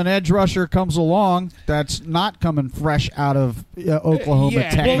 Unless an edge rusher comes along that's not coming fresh out of Oklahoma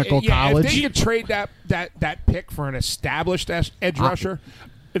Technical College, If they could trade that pick for an established edge rusher,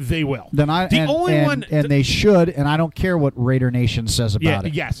 they will. then and they should, and I don't care what Raider Nation says about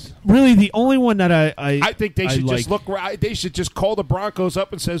it. Yes. Really, the only one that I think they should just like- look. They should just call the Broncos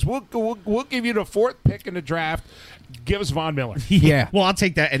up and says, "We'll give you the 4th pick in the draft. Give us Von Miller." Yeah. Well, I'll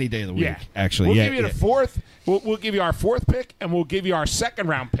take that any day of the week. Yeah, Actually, we'll yeah, give you the 4th. We'll give you our 4th pick, and we'll give you our 2nd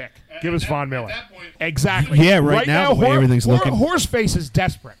round pick. Give us Von Miller. Exactly. Yeah, right now, the way everything's looking. Horseface is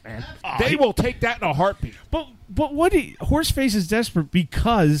desperate, man. They will take that in a heartbeat. But Horseface is desperate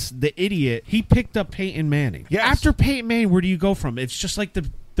because the idiot he picked up Peyton Manning. Yes. After Peyton Manning, where do you go from? It's just like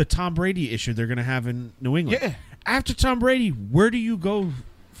the Tom Brady issue they're going to have in New England. Yeah. After Tom Brady, where do you go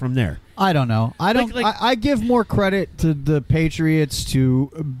from there? I don't know. I don't. I give more credit to the Patriots,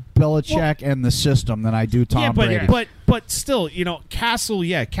 to Belichick, and the system than I do Tom Brady. But still, Castle.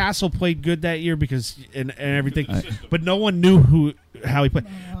 Yeah, Castle played good that year because and everything. But no one knew how he played.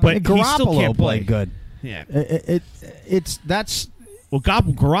 But he still can't play played good. Yeah. Well,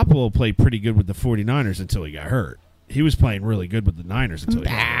 Garoppolo played pretty good with the 49ers until he got hurt. He was playing really good with the Niners until he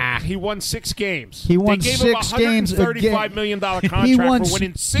got hurt. He won 6 games. He won they gave 6 him games. $135 million contract for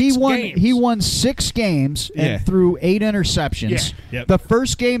winning 6 games. He won 6 games and threw 8 interceptions. Yeah. Yep. The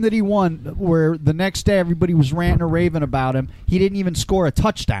first game that he won, where the next day everybody was ranting and raving about him, he didn't even score a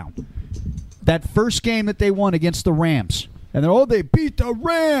touchdown. That first game that they won against the Rams. And they beat the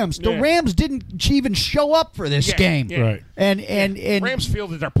Rams. The Rams didn't even show up for this game. Yeah. Right. And Rams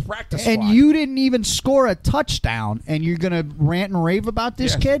fielded their practice and squad. you didn't even score a touchdown, and you're going to rant and rave about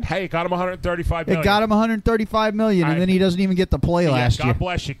this kid? Hey, it got him $135 million. It got him $135 million, and then he doesn't even get to play last God year.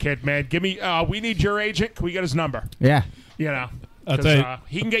 bless you, kid, man. Give me. We need your agent. Can we get his number? Yeah. You know, I'll 'cause, tell you-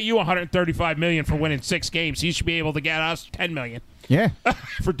 he can get you $135 million for winning 6 games. He should be able to get us $10 million Yeah.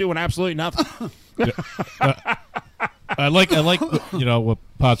 for doing absolutely nothing. I like what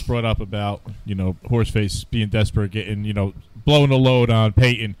Potts brought up about Horseface being desperate, getting blowing the load on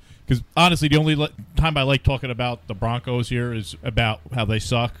Peyton. Because honestly, the only time I like talking about the Broncos here is about how they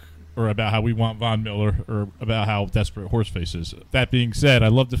suck, or about how we want Von Miller, or about how desperate Horseface is. That being said, I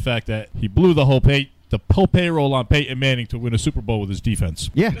love the fact that he blew the whole payroll on Peyton Manning to win a Super Bowl with his defense.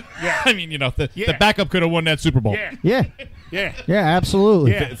 Yeah. Yeah. I mean, the backup could have won that Super Bowl. Yeah. Yeah. Yeah. Yeah,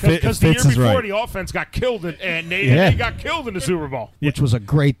 absolutely. Yeah, because the year Fitz is before right. the offense got killed, and they Yeah. got killed in the Super Bowl. Which was a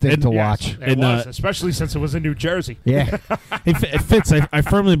great thing to watch. Yes, it And, was, especially since it was in New Jersey. Yeah. Hey, Fitz, I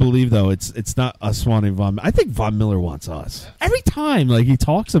firmly believe though it's not us wanting Von. I think Von Miller wants us every time. Like he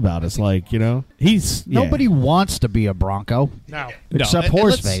talks about us, like he's Nobody wants to be a Bronco. No. Except and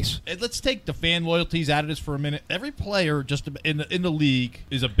Horseface. let's take the fan loyalties out of this for a minute. Every player just in the league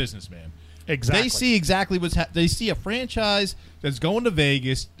is a businessman. Exactly. They see exactly they see a franchise that's going to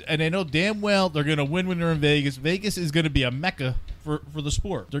Vegas, and they know damn well they're going to win when they're in Vegas. Vegas is going to be a mecca for the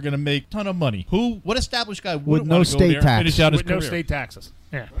sport. They're going to make a ton of money. What established guy With wouldn't no want to go state there tax. and finish out his With no career? state taxes.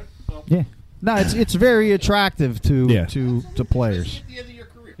 Yeah. Yeah. No, it's very attractive to players.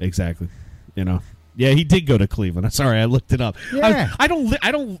 Exactly. You know. Yeah, he did go to Cleveland. I'm sorry, I looked it up. Yeah. I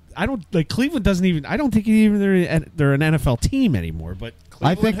don't like Cleveland. Doesn't even. I don't think even they're an NFL team anymore. But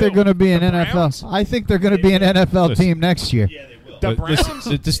I think they're going to be an Browns? NFL. I think they're going to be an NFL team next year. The Browns,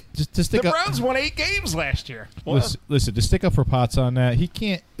 to stick the up, Browns won 8 games last year. listen, to stick up for Potts on that, he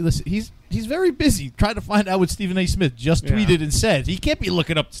can't. Listen, he's very busy trying to find out what Stephen A. Smith just tweeted and said. He can't be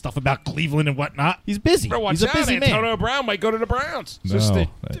looking up stuff about Cleveland and whatnot. He's busy. Bro, watch He's a out. busy man. Antonio Brown might go to the Browns. No. Just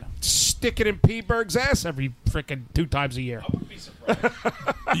stick it in P. Berg's ass every freaking 2 times a year.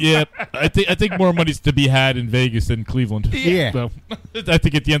 Yeah, I think more money's to be had in Vegas than Cleveland. Yeah. So, I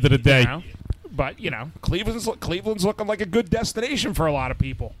think at the end of the day, You know? But, Cleveland's looking like a good destination for a lot of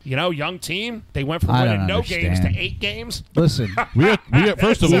people. Young team. They went from I winning don't no games to understand. 8 games. Listen, we are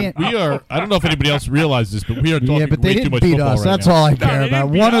first of all, we are. I don't know if anybody else realizes this, but we are talking yeah, but they way too didn't much beat football us. right That's now. all I No, care they about.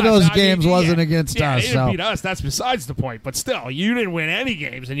 didn't beat One of us. those I mean, games wasn't against yeah, us. they didn't So beat us. That's besides the point. But still, you didn't win any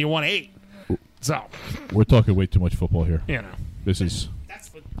games, and you won 8. So, We're talking way too much football here. This is.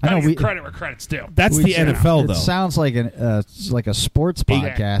 I know gotta we. give credit where credit's due. that's the NFL, though. It sounds like like a sports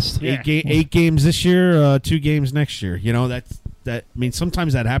podcast. Yeah. 8 games this year, 2 games next year. That. I mean,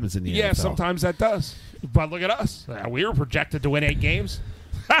 sometimes that happens in the NFL. Sometimes that does. But look at us. We were projected to win 8 games.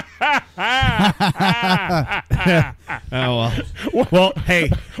 Oh well. Hey,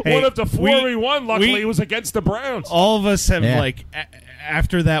 One of the 4 we won, luckily, we- was against the Browns. all of us have Yeah.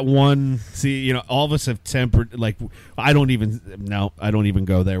 after that one. See, all of us have tempered. Like, I don't even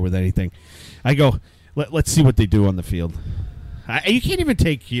go there with anything. I go. Let's see what they do on the field. You can't even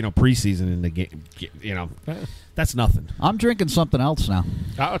take preseason in the game. That's nothing. I'm drinking something else now.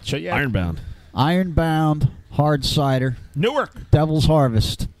 Oh, yeah. Ironbound. Ironbound hard cider, Newark. Devil's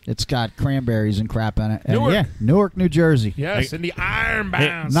Harvest. It's got cranberries and crap in it. And Newark. yeah, Newark, New Jersey. Yes, in the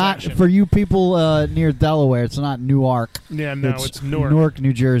Ironbound Not section. for you people near Delaware. It's not Newark. Yeah, no, it's Newark. Newark,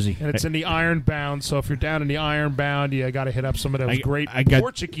 New Jersey. And it's in the Ironbound, so if you're down in the Ironbound, you got to hit up some of those great I got-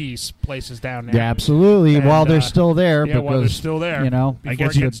 Portuguese places down there. Yeah, absolutely. And, while they're still there, yeah, because while they're still there. Before it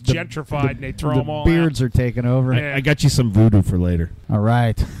gets gentrified and they throw them all beards are taking over. Yeah. I got you some voodoo for later. All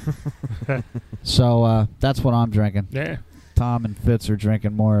right. So that's what I'm drinking. Yeah. Tom and Fitz are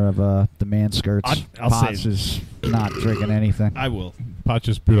drinking more of the man skirts. I'll Potts say- is not drinking anything. I will. Pot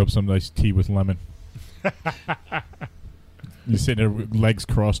just brewed up some nice tea with lemon. He's sitting there with legs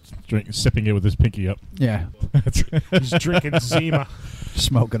crossed, sipping it with his pinky up. Yeah. He's drinking Zima.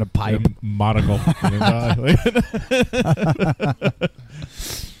 Smoking a pipe. Monocle.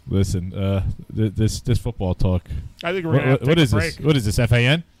 Listen, this football talk. I think we're going to have to What take is a this? break. What is this?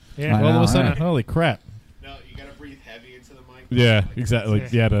 FAN? Yeah. I All of know, a sudden, right? holy crap! No, you gotta breathe heavy into the mic. Yeah, exactly.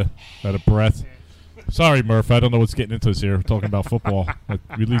 Yeah, had a breath. Sorry, Murph. I don't know what's getting into us here. We're talking about football.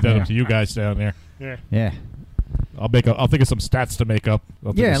 We leave that up to you guys down there. Yeah. Yeah. I'll think of some stats to make up.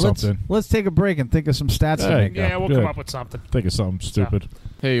 I'll think Yeah, of something. let's take a break and think of some stats to There you make go. up. Yeah, we'll Good. come up with something. Think of something stupid.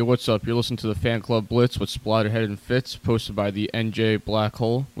 Hey, what's up? You're listening to the Fan Club Blitz with Splatterhead and Fitz, posted by the NJ Black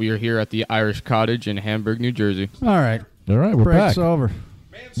Hole. We are here at the Irish Cottage in Hamburg, New Jersey. All right. All right, we're Break's back. over.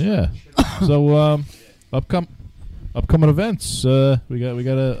 Yeah. So upcoming events. We got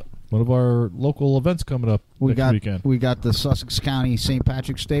one of our local events coming up next weekend. We got the Sussex County St.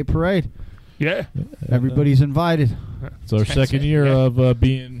 Patrick's Day Parade. Yeah. Everybody's invited. It's our second year of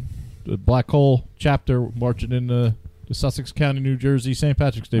being the Black Hole chapter marching in the Sussex County, New Jersey St.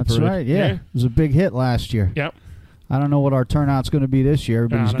 Patrick's Day That's Parade. right, yeah. It was a big hit last year. Yep. I don't know what our turnout's going to be this year.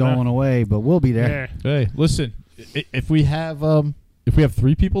 Everybody's I don't know. going away, but we'll be there. Yeah. Hey, listen, if we have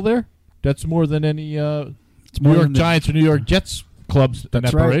 3 people there, that's more than any New more York than the- Giants or New York Jets clubs in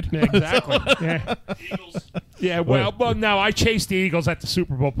That's that right. parade. Yeah, exactly. Yeah. Yeah, well, no, I chased the Eagles at the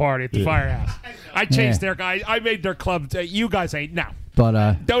Super Bowl party at the Firehouse. I chased their guys. I made their club. You guys ain't. No.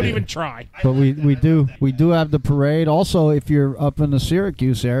 But Don't even try. But we do have the parade. Also, if you're up in the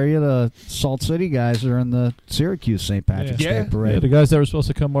Syracuse area, the Salt City guys are in the Syracuse St. Patrick's Yeah. Day Parade. Yeah, the guys that were supposed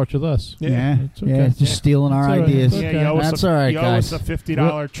to come march with us. Yeah, It's okay. just stealing our It's all right. ideas. It's Yeah, you owe us That's a, all right, you owe us guys. a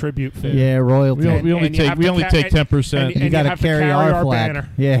 $50 tribute fee. Yeah, royalty. We only And you have to take ca- 10%. and you got to have to carry carry our our flag. banner.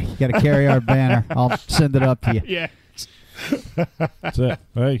 Yeah, you got to carry our banner. I'll send it up to you. Yeah. That's it.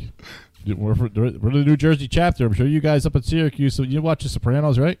 Hey, we're the New Jersey chapter. I'm sure you guys up at Syracuse, so you watch The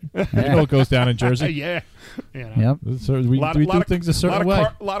Sopranos, right? You know what goes down in Jersey. Yeah. You know. Yep. So we do things a certain way.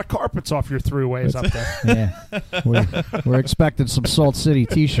 A lot of carpets off your throughways up there. Yeah, we're expecting some Salt City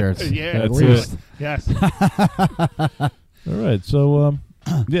T-shirts. Yeah, at That's least. it. Yes. All right, so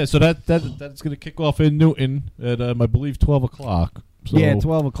Yeah, so that's going to kick off in Newton at I believe 12 o'clock. So yeah,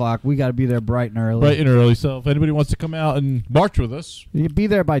 12 o'clock. We got to be there bright and early. Bright and early. So if anybody wants to come out and march with us, you be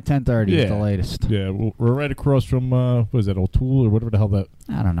there by 10:30 at the latest. Yeah, we're right across from what is that, O'Toole or whatever the hell that?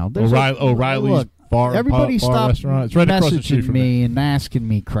 I don't know. O'Reilly's look, bar. Everybody bar stop restaurant. It's right across the street messaging from me and asking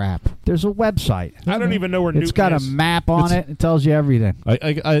me crap. There's a website. I don't even know where Newton It's got is. a map on it. It tells you everything.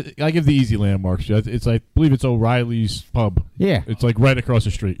 I give the easy landmarks. It's I believe it's O'Reilly's pub. Yeah. It's like right across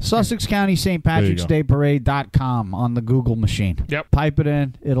the street. Sussex County St. Patrick's Day Parade.com on the Google machine. Yep. Type it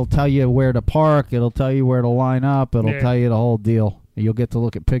in. It'll tell you where to park. It'll tell you where to line up. It'll tell you the whole deal. You'll get to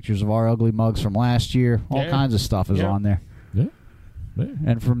look at pictures of our ugly mugs from last year. All kinds of stuff is on there. Yeah.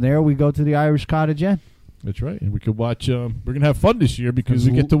 And from there, we go to the Irish Cottage Inn. That's right. And we could watch, we're going to have fun this year because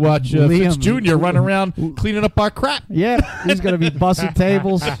we get to watch Fitz Jr. run around cleaning up our crap. Yeah, he's going to be bussing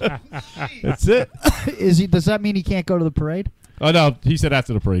tables. That's it. Does that mean he can't go to the parade? Oh, no. He said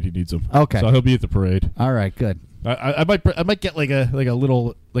after the parade he needs them. Okay. So he'll be at the parade. All right, good. I might get like a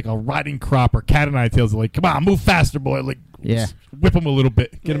little riding crop or cat and nine tails. Like, come on, move faster, boy. Like, whip him a little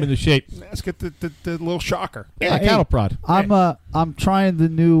bit, get him into shape. Let's get the little shocker. Yeah, cattle prod. I'm trying the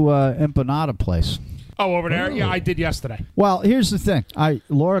new empanada place. Oh, over there? Yeah, I did yesterday. Well, here's the thing.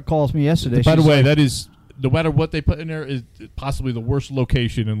 Laura calls me yesterday. By the way, that is, no matter what they put in there, is possibly the worst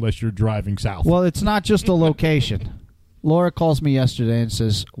location unless you're driving south. Well, it's not just a location. Laura calls me yesterday and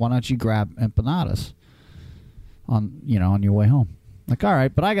says, "Why don't you grab empanadas on your way home?" Like, all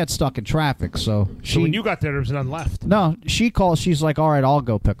right, but I got stuck in traffic, so when you got there was none left. No, she calls. She's like, "All right, I'll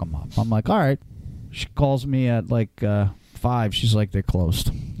go pick them up." I'm like, "All right." She calls me at like 5. She's like, "They're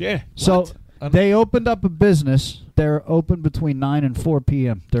closed." Yeah. So. What? They opened up a business. They're open between 9 and 4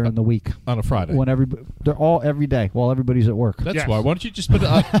 p.m. during the week. On a Friday. When they're all every day while everybody's at work. That's why. Why don't you just put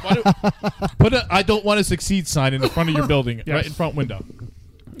a I don't want to succeed sign in the front of your building, right in front window.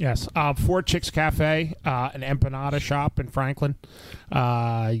 Yes. Four Chicks Cafe, an empanada shop in Franklin.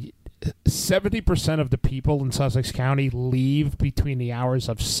 70% of the people in Sussex County leave between the hours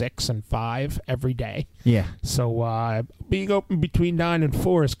of 6 and 5 every day. Yeah. So being open between 9 and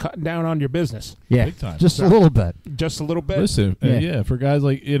 4 is cutting down on your business. Yeah. Big time. Just a little bit. Just a little bit. Listen, for guys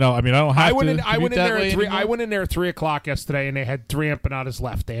like, I mean, I don't have to. I went in there at 3. I went in there at 3 o'clock yesterday, and they had 3 empanadas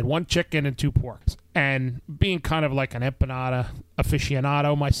left. They had 1 chicken and 2 porks. And being kind of like an empanada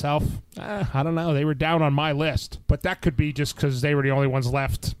aficionado myself, I don't know. They were down on my list, but that could be just because they were the only ones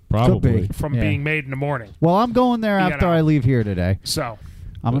left. Probably from being made in the morning. Well, I'm going there after I leave here today. So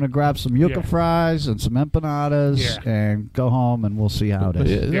I'm going to grab some yucca fries and some empanadas and go home, and we'll see how it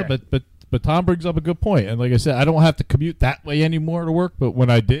is. But Tom brings up a good point, and like I said, I don't have to commute that way anymore to work. But when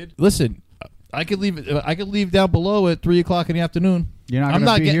I did, listen, I could leave down below at 3 o'clock in the afternoon. I'm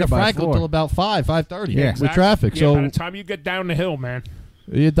not getting to Franklin until about 5:30 with traffic. So by the time you get down the hill, man,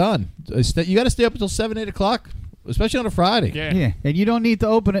 you're done. You got to stay up until 7, 8 o'clock. Especially on a Friday. Yeah. And you don't need to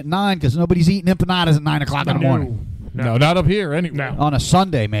open at 9 because nobody's eating empanadas at 9 o'clock in the morning. No, not up here anyway. No. On a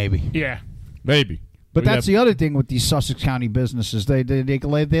Sunday, maybe. Yeah. Maybe. But that's the other thing with these Sussex County businesses. They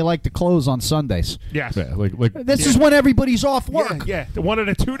like to close on Sundays. Yes. Yeah, this is when everybody's off work. Yeah. One of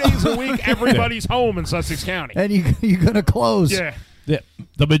the 2 days a week, everybody's home in Sussex County. And you're going to close. Yeah. Yeah.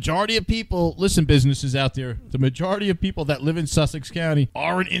 The majority of people, listen, businesses out there, the majority of people that live in Sussex County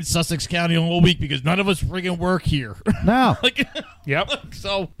aren't in Sussex County all week because none of us friggin' work here. No. Yep.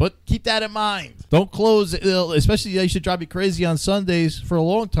 But keep that in mind. Don't close, especially they should drive me crazy on Sundays for a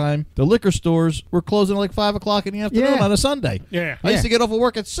long time. The liquor stores were closing at like 5 o'clock in the afternoon on a Sunday. Yeah. I used to get off of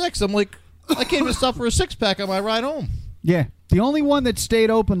work at 6. I'm like, I can't even stop for a 6-pack on my ride home. Yeah. The only one that stayed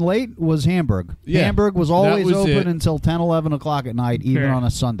open late was Hamburg. Yeah, Hamburg was always was open it. until 10, 11 o'clock at night, even on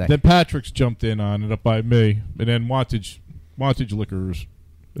a Sunday. Then Patrick's jumped in on it up by me, and then Wantage Liquors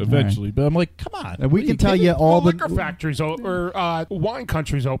eventually. Right. But I'm like, come on. And we can tell you all the liquor factories or wine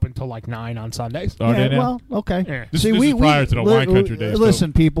countries open till like 9 on Sundays. Are they now? Well, okay. Yeah. This is prior to the wine country days.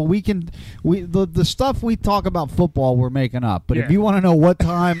 Listen, people, the stuff we talk about football we're making up. But if you want to know what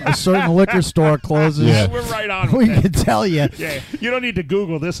time a certain liquor store closes, we're right on. We can tell you. Yeah, you don't need to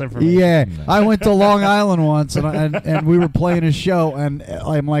Google this information. Yeah, I went to Long Island once, and we were playing a show, and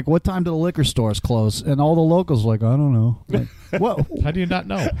I'm like, "What time do the liquor stores close?" And all the locals were like, "I don't know." Like, what? How do you not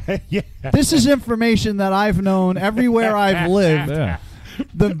know? Yeah. This is information that I've known everywhere I've lived. Yeah.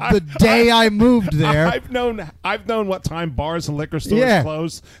 The day I moved there, I've known what time bars and liquor stores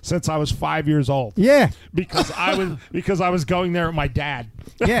close since I was 5 years old. Yeah, because I was going there with my dad.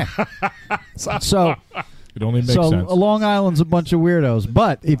 Yeah. So it only makes sense. Long Island's a bunch of weirdos.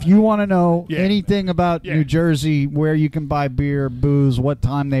 But if you want to know anything about New Jersey, where you can buy beer, booze, what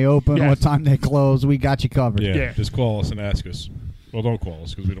time they open, what time they close, we got you covered. Yeah. Just call us and ask us. Well, don't call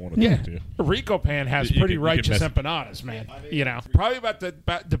us because we don't want to talk to you. Rico Pan has You pretty can righteous mess- empanadas, man. You know, probably about the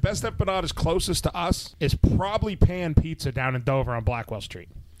best empanadas closest to us is probably Pan Pizza down in Dover on Blackwell Street.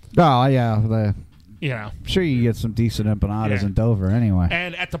 Oh, yeah. You know, I'm sure you get some decent empanadas Yeah. in Dover anyway.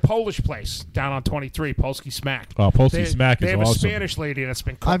 and at the Polish place down on 23, Polski Smack. Oh, Polski Smack is They have awesome. a Spanish lady that's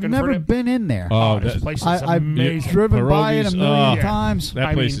been cooking I've never for them. been in there. Oh, this that- place is I've amazing. driven by it a Pierogies, million oh, times.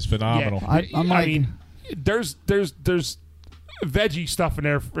 That place is phenomenal. I- I'm like- mean, there's veggie stuff in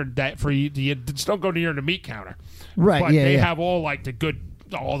there for you. You just don't go near the meat counter, Right, But yeah, they yeah. have all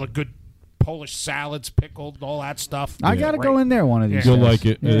the good Polish salads, pickled, all that stuff. I got to go in there one of these You'll days. like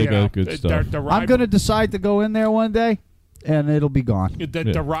it. Yeah. They got good stuff. I'm going to decide to go in there one day, and it'll be gone.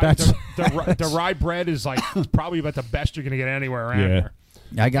 The rye bread is like probably about the best you're going to get anywhere around here.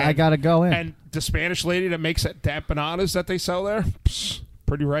 I got to go in. And the Spanish lady that makes the empanadas that they sell there,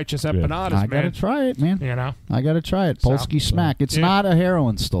 pretty righteous empanadas, I man. got to try it, man. You know? I got to try it. Polski Smack. It's Yeah. not a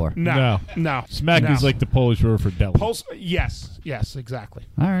heroin store. No. Smack No. is like the Polish word for deli. Yes, exactly.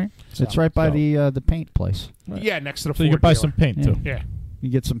 All right. It's right by the paint place. Yeah, next to the So you Ford can buy dealer. some paint, too. Yeah. You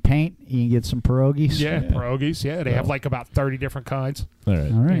get some paint. You can get some pierogies. Yeah, pierogies. Yeah, they have like about 30 different kinds. All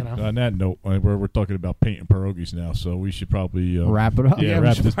right. All right. You know. On that note, we're talking about paint and pierogies now, so we should probably wrap it up. Yeah, we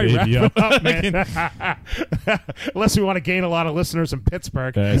wrap should this probably baby wrap up. it up, man. Unless we want to gain a lot of listeners in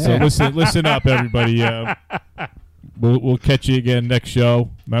Pittsburgh. So listen up, everybody. We'll catch you again next show.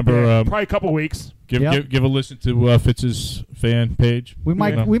 Remember, probably a couple weeks. Give a listen to Fitz's fan page. We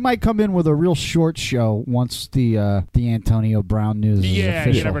might come in with a real short show once the Antonio Brown news is Yeah,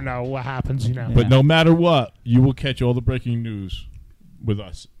 official. you never know what happens, you know. But no matter what, you will catch all the breaking news with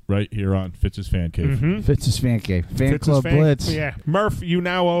us right here on Fitz's Fan Cave. Mm-hmm. Fitz's Fan Cave. Fan Fitz's Club Blitz. Yeah. Murph, you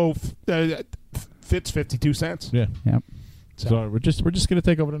now owe Fitz 52 cents. Yeah. Yep. So we're just going to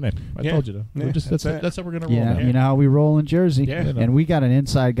take over the name. I told you, though. Yeah, That's how we're going to roll. Yeah, now. you know how we roll in Jersey. Yeah. And we got an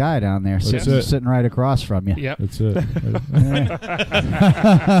inside guy down there sitting right across from you. Yep. That's it.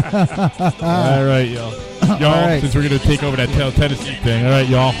 All right, y'all. Y'all, All right. since we're going to take over that Tennessee thing. All right,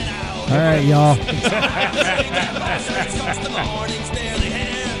 y'all. All right, y'all.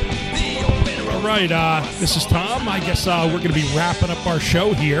 All right, this is Tom. I guess we're going to be wrapping up our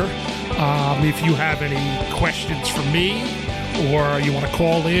show here. If you have any questions for me or you want to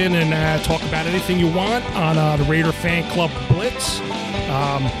call in and talk about anything you want on the Raider Fan Club Blitz,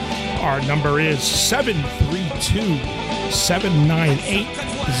 our number is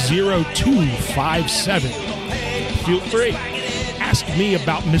 732-798-0257. Feel free. Ask me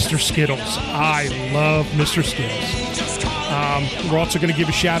about Mr. Skittles. I love Mr. Skittles. We're also going to give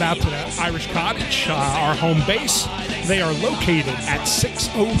a shout out to the Irish Cottage, our home base. They are located at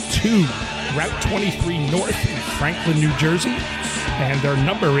 602 Route 23 North in Franklin, New Jersey. And their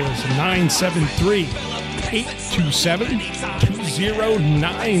number is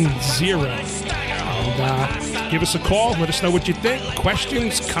 973-827-2090. And give us a call. Let us know what you think.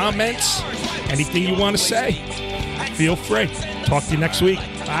 Questions, comments, anything you want to say. Feel free. Talk to you next week.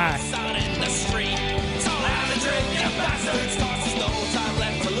 Bye.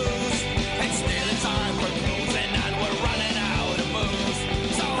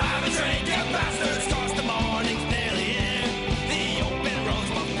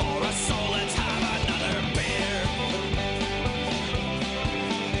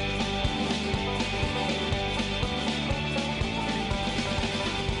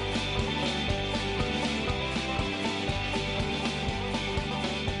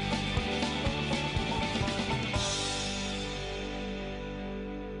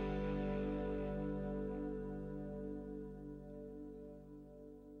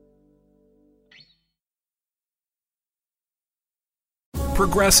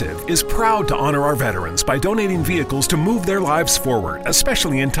 Progressive is proud to honor our veterans by donating vehicles to move their lives forward,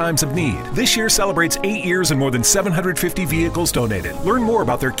 especially in times of need. This year celebrates 8 years and more than 750 vehicles donated. Learn more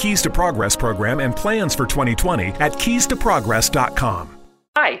about their Keys to Progress program and plans for 2020 at keystoprogress.com.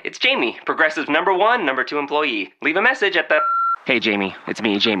 Hi, it's Jamie, Progressive's #1, #2 employee. Leave a message at the... Hey, Jamie, it's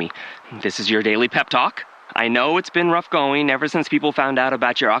me, Jamie. This is your daily pep talk. I know it's been rough going ever since people found out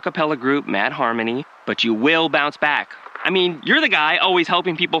about your a cappella group, Mad Harmony, but you will bounce back. I mean, you're the guy always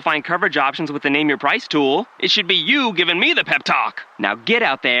helping people find coverage options with the Name Your Price tool. It should be you giving me the pep talk. Now get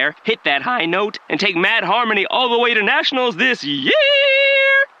out there, hit that high note, and take Mad Harmony all the way to nationals this year!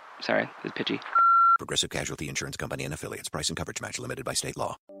 Sorry, it's pitchy. Progressive Casualty Insurance Company and Affiliates. Price and coverage match limited by state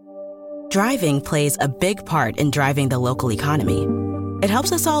law. Driving plays a big part in driving the local economy. It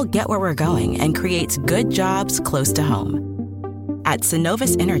helps us all get where we're going and creates good jobs close to home. At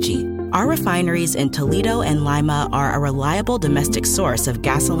Synovus Energy, our refineries in Toledo and Lima are a reliable domestic source of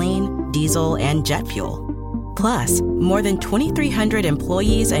gasoline, diesel, and jet fuel. Plus, more than 2,300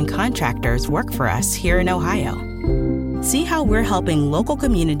 employees and contractors work for us here in Ohio. See how we're helping local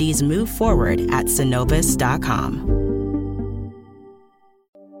communities move forward at Synovus.com.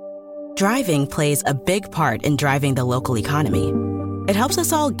 Driving plays a big part in driving the local economy. It helps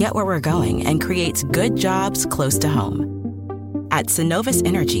us all get where we're going and creates good jobs close to home. At Synovus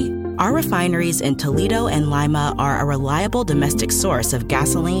Energy, our refineries in Toledo and Lima are a reliable domestic source of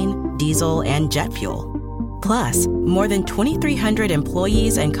gasoline, diesel, and jet fuel. Plus, more than 2,300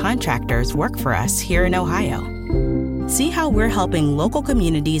 employees and contractors work for us here in Ohio. See how we're helping local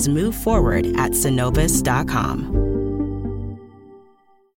communities move forward at Synovus.com.